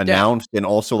 like yeah, announced, and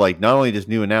also like not only just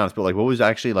new announced, but like what was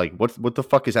actually like what the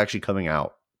fuck is actually coming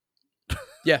out?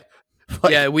 yeah,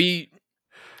 yeah. Like,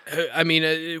 I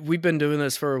mean, we've been doing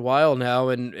this for a while now,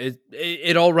 and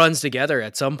it all runs together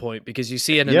at some point, because you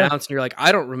see it yeah. announced, and you're like,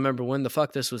 I don't remember when the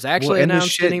fuck this was Well, actually and announced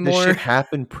this shit anymore.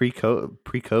 happened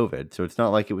pre-COVID, so it's not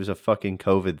like it was a fucking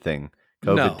COVID thing,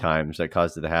 COVID No, times that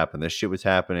caused it to happen. This shit was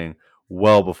happening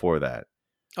well before that,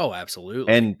 oh,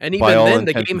 absolutely, and and by even all then, the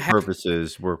intents game and has.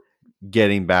 purposes, we're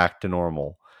getting back to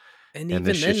normal, And and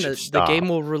this even shit then, should the game stop.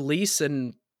 will release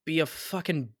and be a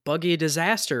fucking buggy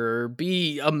disaster, or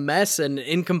be a mess and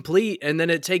incomplete, and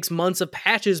then it takes months of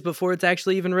patches before it's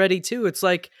actually even ready too. It's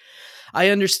like, I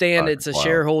understand Fuck, it's it's a wild,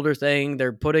 shareholder thing.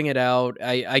 They're putting it out.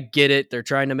 I get it. They're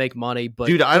trying to make money, but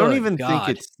dude. I don't good even think God,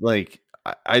 it's like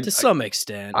I, to some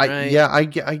extent, right? yeah,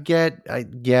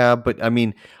 yeah, but I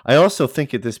mean, I also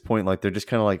think at this point, like they're just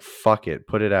kind of like, fuck it,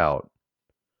 put it out.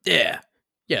 Yeah.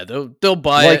 Yeah, they'll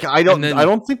buy Like it and I then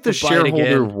don't think the they'll buy it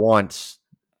shareholder again. wants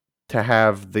to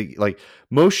have the like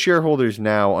most shareholders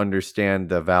now understand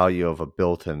the value of a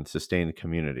built-in sustained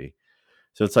community.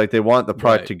 So it's like they want the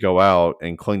product Right. to go out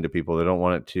and cling to people. They don't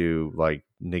want it to like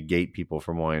negate people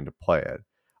from wanting to play it.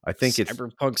 I think it's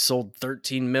Cyberpunk sold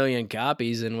 13 million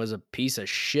copies and was a piece of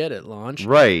shit at launch.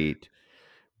 right,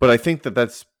 but I think that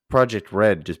that's Project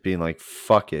Red just being like,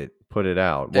 fuck it, put it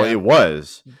out. Well, Yeah. it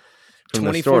was from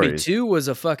the stories. 2042 was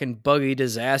a fucking buggy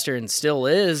disaster, and still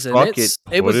is, and Fuck it,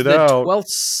 it put was it the out.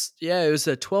 12th, yeah, it was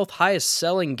the 12th highest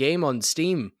selling game on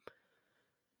Steam.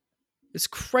 It's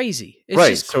crazy. It's Right.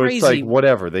 just So it's like crazy.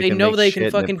 whatever. They They can know make they can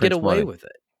shit and it fucking get prints away money. with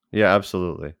it. Yeah,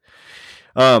 absolutely.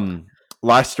 Um,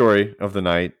 last story of the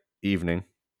night, evening,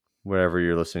 wherever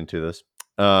you're listening to this.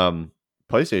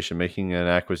 PlayStation making an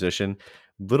acquisition.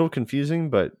 Little confusing,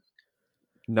 but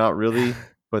not really.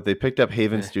 But they picked up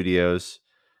Haven Eh, Studios,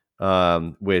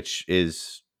 which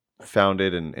is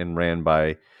founded and ran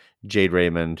by Jade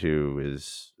Raymond, who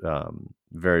is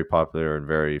very popular and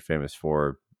very famous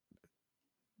for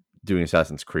doing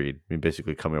Assassin's Creed. I mean,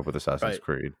 basically coming up with Assassin's right.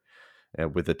 Creed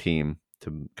with a team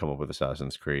to come up with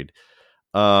Assassin's Creed.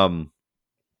 Um,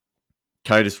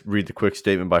 can I just read the quick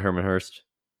statement by Herman Hurst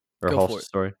or Go for Hulst? it.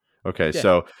 Sorry. Okay, Yeah.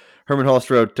 so Herman Hulst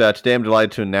wrote, "Today I'm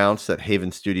delighted to announce that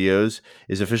Haven Studios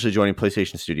is officially joining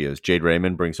PlayStation Studios. Jade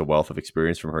Raymond brings a wealth of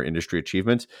experience from her industry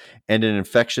achievements and an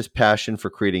infectious passion for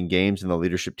creating games, and the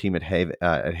leadership team at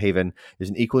Haven is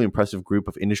an equally impressive group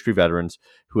of industry veterans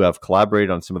who have collaborated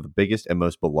on some of the biggest and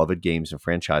most beloved games and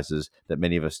franchises that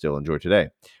many of us still enjoy today.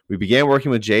 We began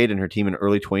working with Jade and her team in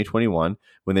early 2021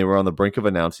 when they were on the brink of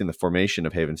announcing the formation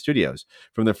of Haven Studios.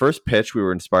 From their first pitch, we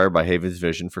were inspired by Haven's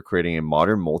vision for creating a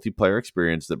modern multiplayer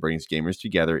experience that brings brings gamers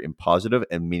together in positive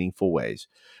and meaningful ways.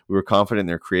 We were confident in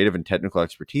their creative and technical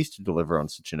expertise to deliver on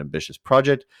such an ambitious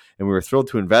project, and we were thrilled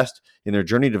to invest in their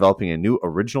journey developing a new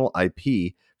original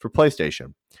IP for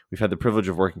PlayStation. We've had the privilege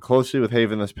of working closely with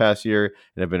Haven this past year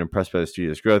and have been impressed by the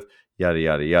studio's growth, yada,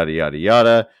 yada, yada, yada,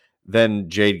 yada. Then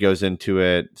Jade goes into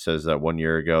it, says that 1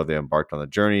 year ago they embarked on the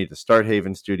journey to start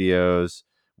Haven Studios,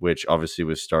 which obviously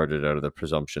was started out of the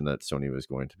presumption that Sony was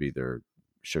going to be their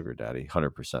sugar daddy,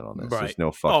 100% on this. Right. There's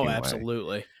no fucking way.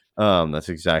 Absolutely. That's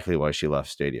exactly why she left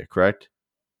Stadia, correct?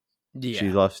 Yeah. She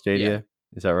left Stadia? Yeah.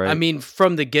 Is that right? I mean,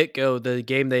 from the get-go, the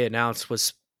game they announced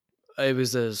was a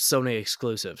Sony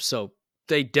exclusive. So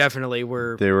they definitely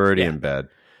were. They were already in bed.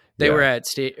 They were at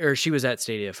she was at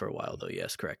Stadia for a while, though.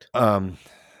 Yes, correct.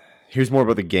 Here's more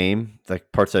about the game, the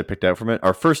parts that I picked out from it.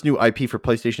 Our first new IP for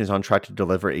PlayStation is on track to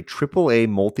deliver a AAA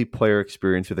multiplayer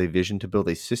experience with a vision to build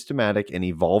a systematic and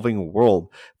evolving world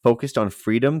focused on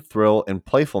freedom, thrill, and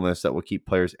playfulness that will keep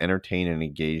players entertained and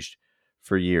engaged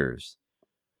for years.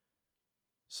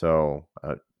 So,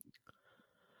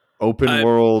 open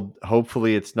world.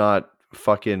 Hopefully, it's not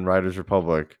fucking Riders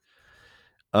Republic.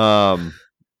 Esque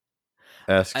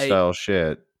style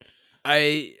shit.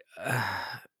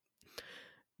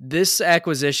 This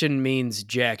acquisition means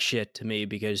jack shit to me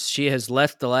because she has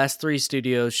left the last 3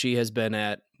 studios she has been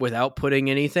at without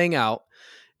putting anything out.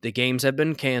 The games have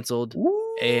been canceled.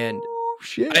 Ooh, and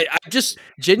shit. I just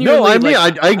genuinely... No,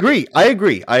 I agree. I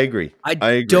agree.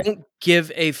 I don't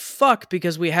give a fuck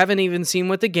because we haven't even seen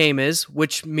what the game is,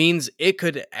 which means it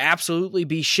could absolutely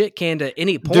be shit canned at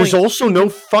any point. There's also no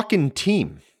fucking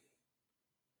team.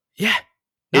 Yeah.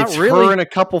 It's really her and a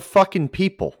couple fucking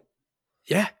people.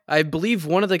 Yeah, I believe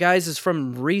one of the guys is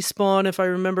from Respawn, if I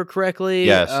remember correctly.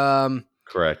 Yes,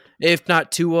 correct. If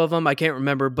not 2 of them, I can't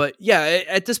remember. But yeah,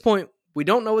 at this point, we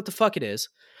don't know what the fuck it is.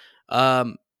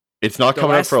 It's not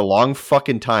coming out for a long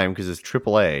fucking time because it's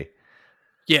AAA.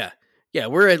 Yeah,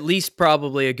 we're at least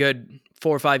probably a good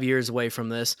 4 or 5 years away from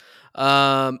this.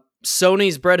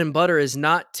 Sony's bread and butter is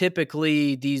not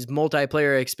typically these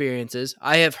multiplayer experiences.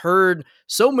 I have heard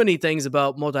so many things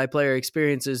about multiplayer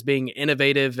experiences being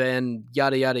innovative and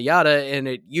yada, yada, yada, and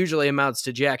it usually amounts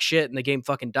to jack shit and the game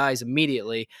fucking dies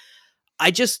immediately.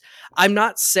 I'm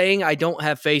not saying I don't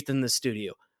have faith in the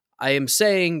studio. I am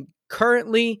saying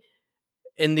currently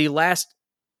in the last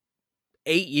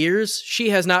 8 years,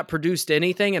 she has not produced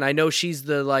anything, and I know she's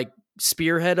the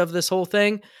spearhead of this whole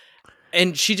thing.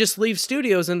 And she just leaves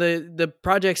studios and the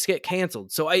projects get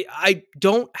canceled. So I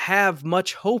don't have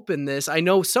much hope in this. I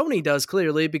know Sony does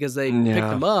clearly because they picked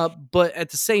them up. But at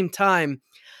the same time,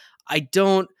 I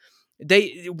don't...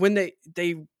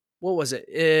 What was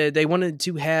it? They wanted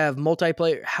to have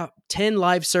multiplayer... 10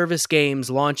 live service games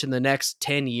launch in the next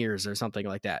 10 years or something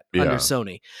like that under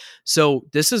Sony. So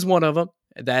this is one of them.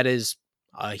 That is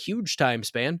a huge time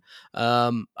span.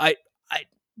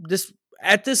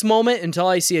 At this moment, until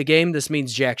I see a game, this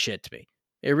means jack shit to me.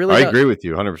 It really does. I agree with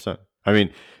you 100%. I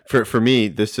mean, for me,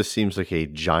 this just seems like a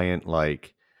giant, let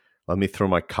me throw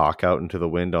my cock out into the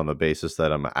wind on the basis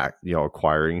that I'm,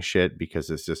 acquiring shit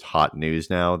because it's just hot news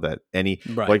now that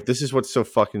this is what's so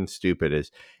fucking stupid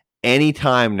is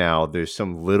anytime now there's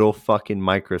some little fucking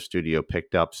micro studio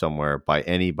picked up somewhere by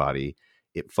anybody,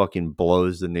 it fucking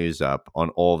blows the news up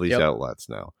on all these outlets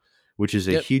now. Which is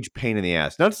a huge pain in the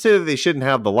ass. Not to say that they shouldn't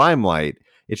have the limelight.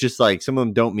 It's just some of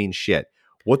them don't mean shit.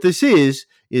 What this is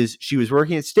she was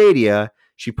working at Stadia.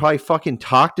 She probably fucking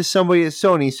talked to somebody at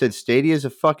Sony, said Stadia is a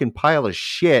fucking pile of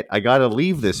shit. I got to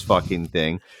leave this fucking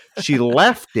thing. She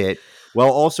left it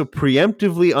while also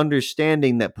preemptively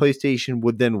understanding that PlayStation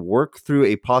would then work through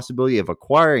a possibility of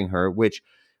acquiring her, which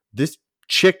this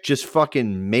chick just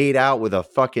fucking made out with a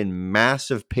fucking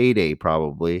massive payday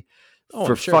probably.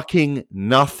 For fucking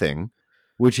nothing,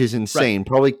 which is insane. Right.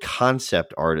 Probably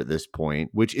concept art at this point,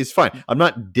 which is fine. I'm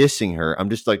not dissing her. I'm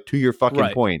just to your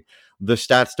fucking point. The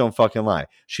stats don't fucking lie.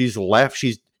 She's left.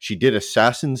 She did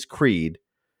Assassin's Creed.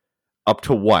 Up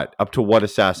to what? Up to what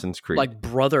Assassin's Creed?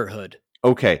 Brotherhood.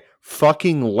 Okay.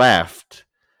 Fucking left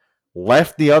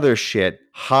the other shit,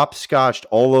 hopscotched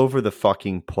all over the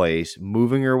fucking place,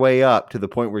 moving her way up to the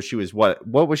point where she was what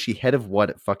was she, head of what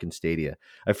at fucking Stadia?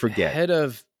 I forget.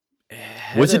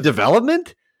 Was it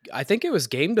development? I think it was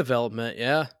game development.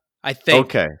 Yeah, I think.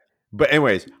 Okay. But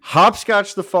anyways,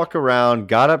 hopscotched the fuck around,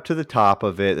 got up to the top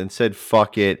of it and said,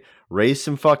 fuck it, raised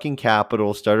some fucking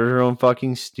capital, started her own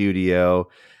fucking studio,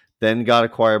 then got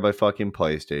acquired by fucking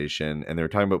PlayStation. And they were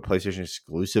talking about PlayStation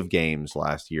exclusive games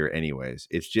last year anyways.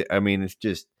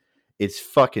 It's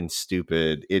fucking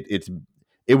stupid.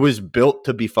 It was built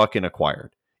to be fucking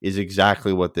acquired. Is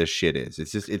exactly what this shit is.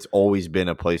 It's always been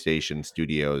a PlayStation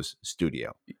Studios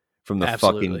studio. from the fucking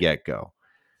Absolutely. get-go.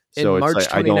 In So it's March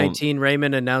like I don't 2019,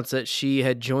 Raymond announced that she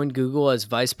had joined Google as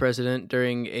vice president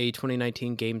during a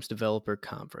 2019 Games Developer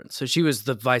Conference. So she was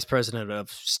the vice president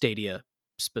of Stadia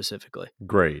specifically.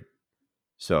 great.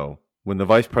 So when the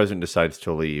vice president decides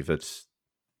to leave, that's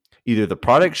either the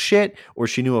product shit or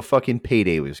she knew a fucking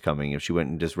payday was coming if she went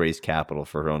and just raised capital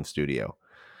for her own studio.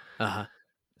 Uh-huh.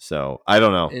 So I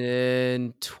don't know.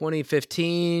 In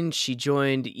 2015, she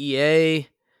joined EA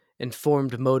and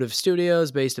formed Motive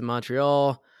Studios based in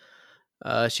Montreal.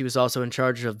 She was also in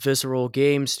charge of Visceral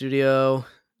Game Studio.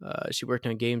 She worked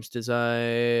on games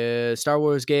design, Star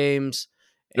Wars games,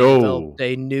 and developed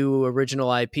a new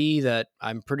original IP that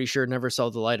I'm pretty sure never saw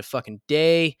the light of fucking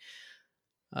day.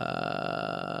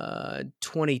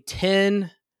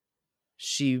 2010,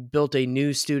 she built a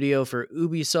new studio for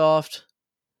Ubisoft.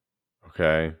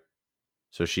 Okay.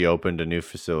 So she opened a new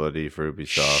facility for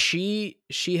Ubisoft.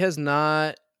 She has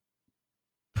not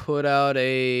put out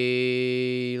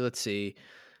a, let's see,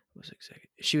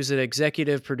 she was an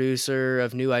executive producer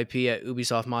of new IP at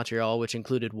Ubisoft Montreal, which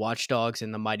included Watch Dogs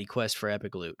and the Mighty Quest for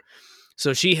Epic Loot.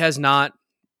 So she has not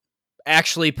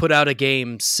actually put out a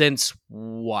game since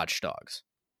Watch Dogs.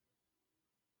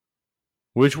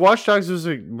 Which Watch Dogs was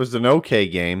an okay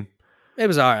game. It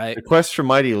was all right. The Quest for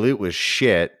Mighty Loot was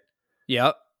shit.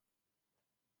 Yep.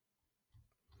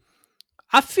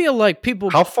 I feel like people.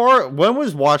 When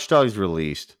was Watch Dogs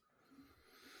released?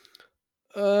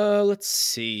 Let's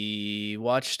see.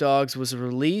 Watch Dogs was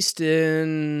released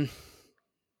in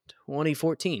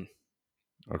 2014.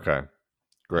 Okay.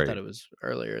 Great. I thought it was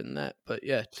earlier than that, but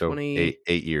yeah, so 8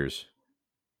 years.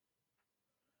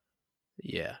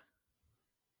 Yeah.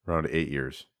 Around 8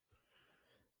 years.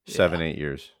 7, 8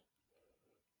 years.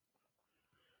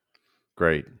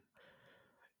 Great.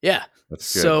 Yeah.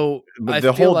 That's good. So but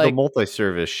the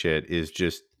multi-service shit is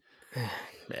just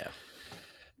yeah.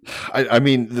 I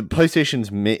mean the PlayStation's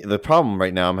the problem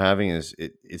right now I'm having is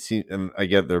it seems, and I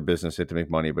get their business to make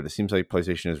money, but it seems like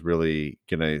PlayStation is really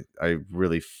I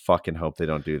really fucking hope they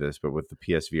don't do this, but with the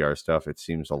PSVR stuff it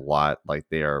seems a lot like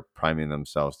they are priming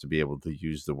themselves to be able to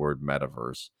use the word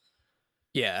metaverse.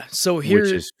 Yeah. So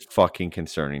which is fucking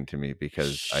concerning to me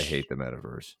because I hate the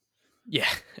metaverse. Yeah,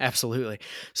 absolutely.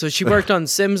 So she worked on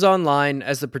Sims Online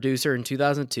as the producer in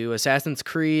 2002, Assassin's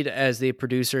Creed as the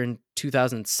producer in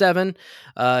 2007,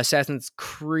 Assassin's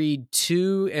Creed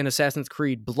 2 and Assassin's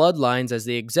Creed Bloodlines as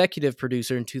the executive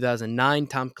producer in 2009,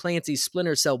 Tom Clancy's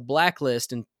Splinter Cell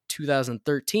Blacklist in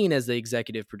 2013 as the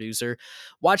executive producer,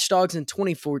 Watch Dogs in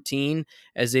 2014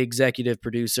 as the executive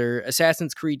producer,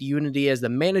 Assassin's Creed Unity as the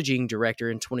managing director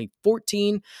in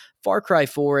 2014, Far Cry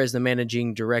 4 as the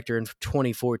managing director in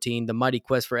 2014, The Mighty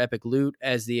Quest for Epic Loot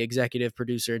as the executive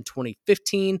producer in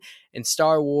 2015, and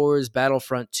Star Wars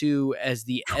Battlefront 2 as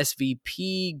the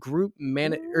SVP group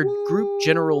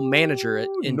general manager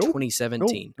in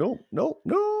 2017. Nope.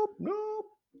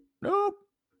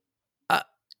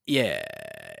 Yeah.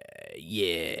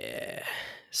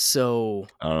 So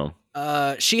I don't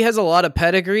know. She has a lot of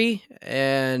pedigree,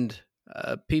 and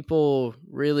people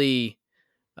really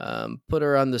put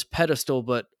her on this pedestal,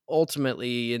 but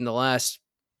ultimately in the last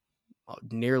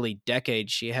nearly decade,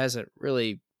 she hasn't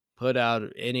really put out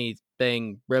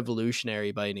anything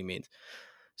revolutionary by any means.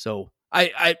 So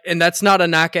I and that's not a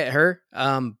knock at her,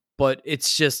 but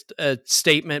it's just a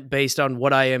statement based on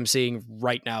what I am seeing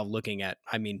right now. Looking at,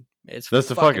 I mean, that's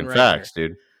the fucking right facts, here.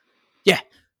 dude. Yeah,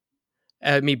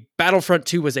 I mean, Battlefront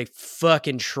 2 was a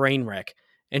fucking train wreck,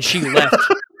 and she left.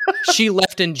 She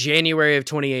left in January of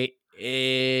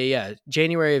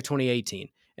 2018,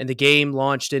 and the game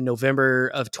launched in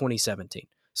November of 2017.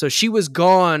 So she was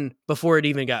gone before it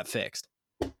even got fixed.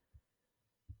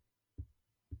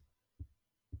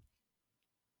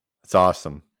 That's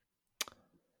awesome.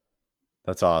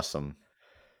 That's awesome.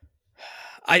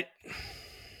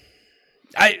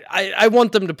 I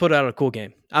want them to put out a cool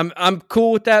game. I'm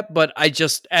cool with that, but I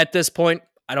just at this point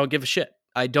I don't give a shit.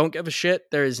 I don't give a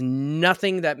shit. There is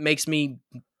nothing that makes me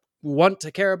want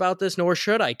to care about this, nor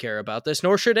should I care about this,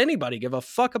 nor should anybody give a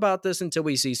fuck about this until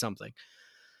we see something.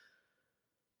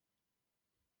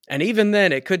 And even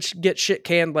then, it could get shit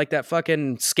canned like that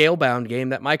fucking Scalebound game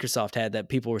that Microsoft had that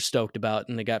people were stoked about,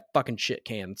 and they got fucking shit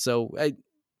canned. So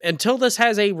until this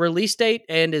has a release date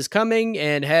and is coming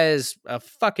and has a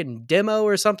fucking demo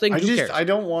or something, who cares? I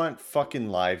don't want fucking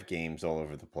live games all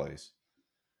over the place.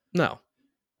 No.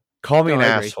 Call me an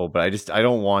asshole, but I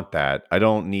don't want that. I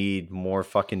don't need more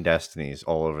fucking Destinies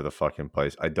all over the fucking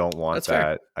place. I don't want That's that.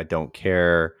 fair. I don't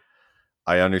care.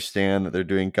 I understand that they're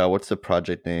doing. God, what's the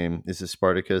project name? Is it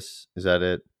Spartacus? Is that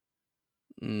it?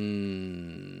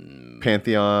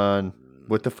 Pantheon.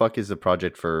 What the fuck is the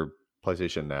project for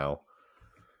PlayStation Now.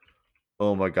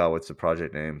 Oh my god, what's the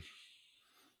project name?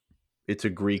 It's a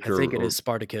Greek I think it is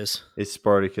Spartacus. It's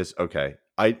Spartacus. Okay.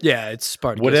 It's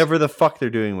Spartacus. Whatever the fuck they're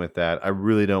doing with that, I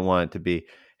really don't want it to be,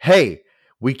 hey,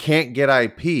 we can't get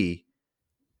IP,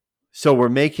 so we're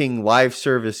making live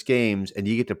service games and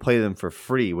you get to play them for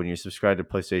free when you're subscribed to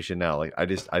PlayStation Now. Like,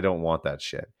 I don't want that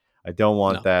shit. I don't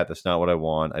want that. That's not what I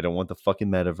want. I don't want the fucking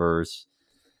metaverse.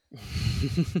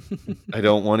 I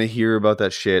don't want to hear about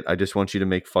that shit. I just want you to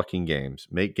make fucking games.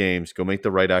 Make games. Go make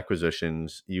the right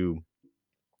acquisitions. You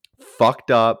fucked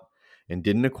up and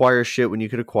didn't acquire shit when you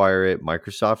could acquire it.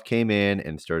 Microsoft came in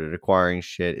and started acquiring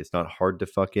shit. It's not hard to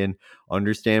fucking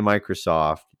understand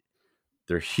Microsoft.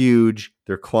 They're huge.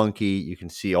 They're clunky. You can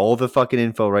see all the fucking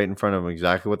info right in front of them,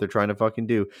 exactly what they're trying to fucking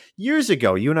do. Years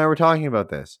ago, you and I were talking about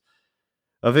this,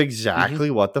 of exactly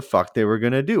what the fuck they were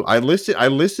going to do. I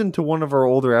listened to one of our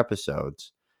older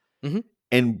episodes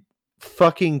and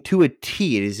fucking to a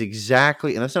T, it is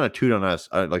exactly, and that's not a toot on us,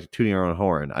 like tooting our own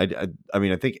horn. I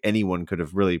mean, I think anyone could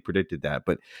have really predicted that,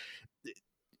 but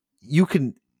you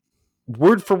can,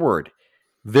 word for word,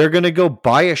 they're going to go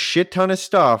buy a shit ton of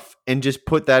stuff and just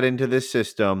put that into this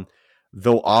system.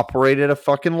 They'll operate at a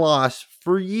fucking loss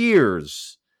for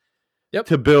years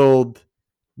to build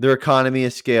their economy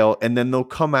of scale. And then they'll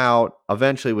come out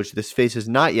eventually, which this phase has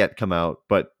not yet come out,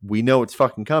 but we know it's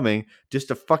fucking coming. Just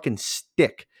a fucking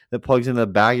stick that plugs into the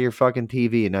back of your fucking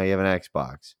TV. And now you have an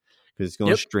Xbox because it's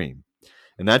going to stream.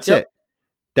 And that's it.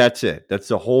 That's it. That's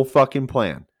the whole fucking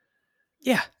plan.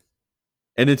 Yeah.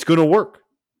 And it's going to work.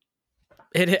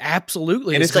 It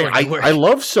absolutely and is. It's like, I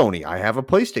love Sony. I have a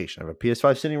PlayStation. I have a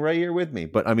PS5 sitting right here with me.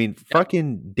 But I mean,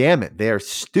 fucking damn it. They are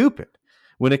stupid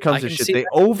when it comes to shit. They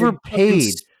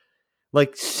overpaid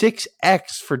like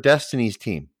 6x for Destiny's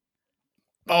team.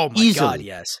 Oh my God,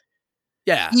 yes.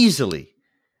 Yeah. Easily.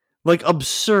 Like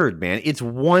absurd, man. It's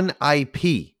one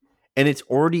IP and it's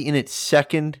already in its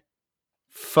second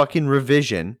fucking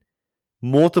revision.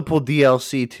 Multiple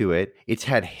DLC to it. It's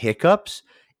had hiccups.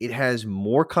 It has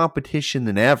more competition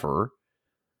than ever.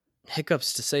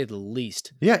 Hiccups, to say the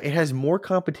least. Yeah, it has more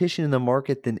competition in the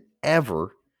market than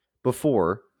ever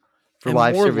before for and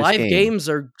live more service live games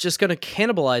are just going to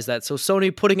cannibalize that. So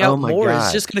Sony putting out more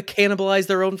is just going to cannibalize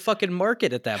their own fucking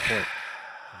market at that point.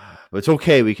 But it's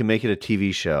okay. We can make it a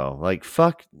TV show. Like,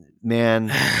 fuck,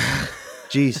 man.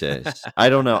 Jesus. I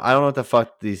don't know. I don't know what the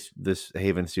fuck this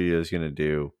Haven Studio is going to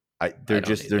do.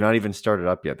 They're not even started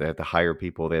up yet. They have to hire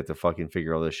people. They have to fucking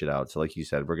figure all this shit out. So like you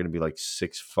said, we're going to be like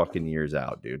 6 fucking years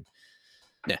out, dude.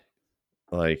 Yeah.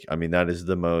 Like, I mean, that is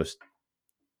the most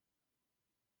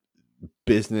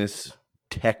business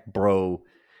tech bro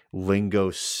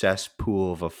lingo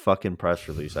cesspool of a fucking press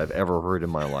release I've ever heard in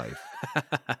my life.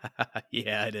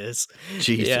 Yeah, it is.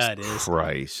 Jesus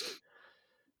Christ.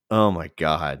 Oh my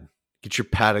God. Get your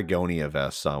Patagonia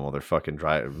vests on while they're fucking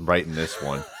writing this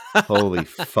one. Holy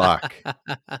fuck.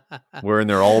 Wearing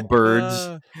their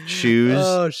Allbirds shoes.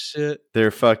 Oh, shit. Their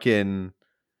fucking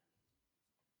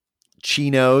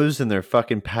chinos and their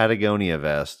fucking Patagonia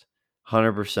vest.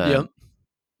 100%. Yep.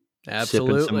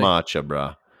 Absolutely. Sipping some matcha,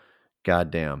 bro.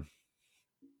 Goddamn.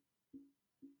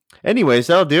 Anyways,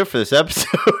 that'll do it for this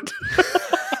episode.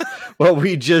 Well,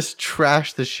 we just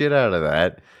trashed the shit out of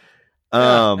that.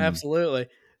 Absolutely.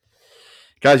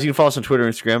 Guys, you can follow us on Twitter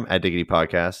and Instagram at Diggity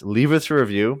Podcast. Leave us a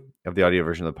review of the audio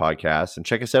version of the podcast and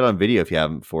check us out on video if you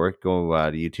haven't before. Go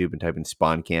to YouTube and type in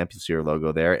Spawn Camp. You'll see our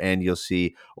logo there, and you'll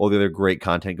see all the other great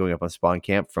content going up on Spawn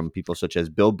Camp from people such as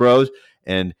Build Bros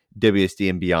and WSD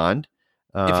and beyond.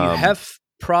 If you have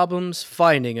problems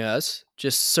finding us,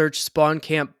 just search Spawn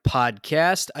Camp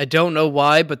Podcast. I don't know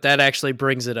why, but that actually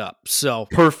brings it up. So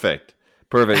perfect.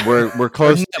 We're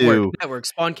close to network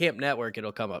Spawn Camp Network.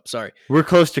 It'll come up. Sorry, we're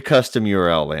close to custom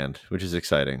URL land, which is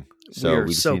exciting. So we're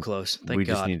so close. Thank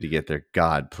God. Just need to get there.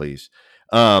 God, please.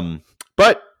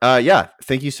 But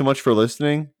thank you so much for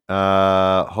listening.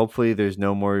 Hopefully, there's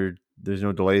no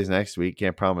delays next week.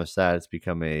 Can't promise that. It's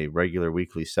become a regular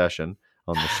weekly session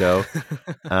on the show.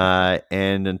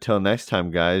 And until next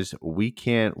time, guys, we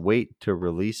can't wait to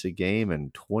release a game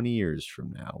in 20 years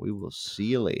from now. We will see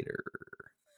you later.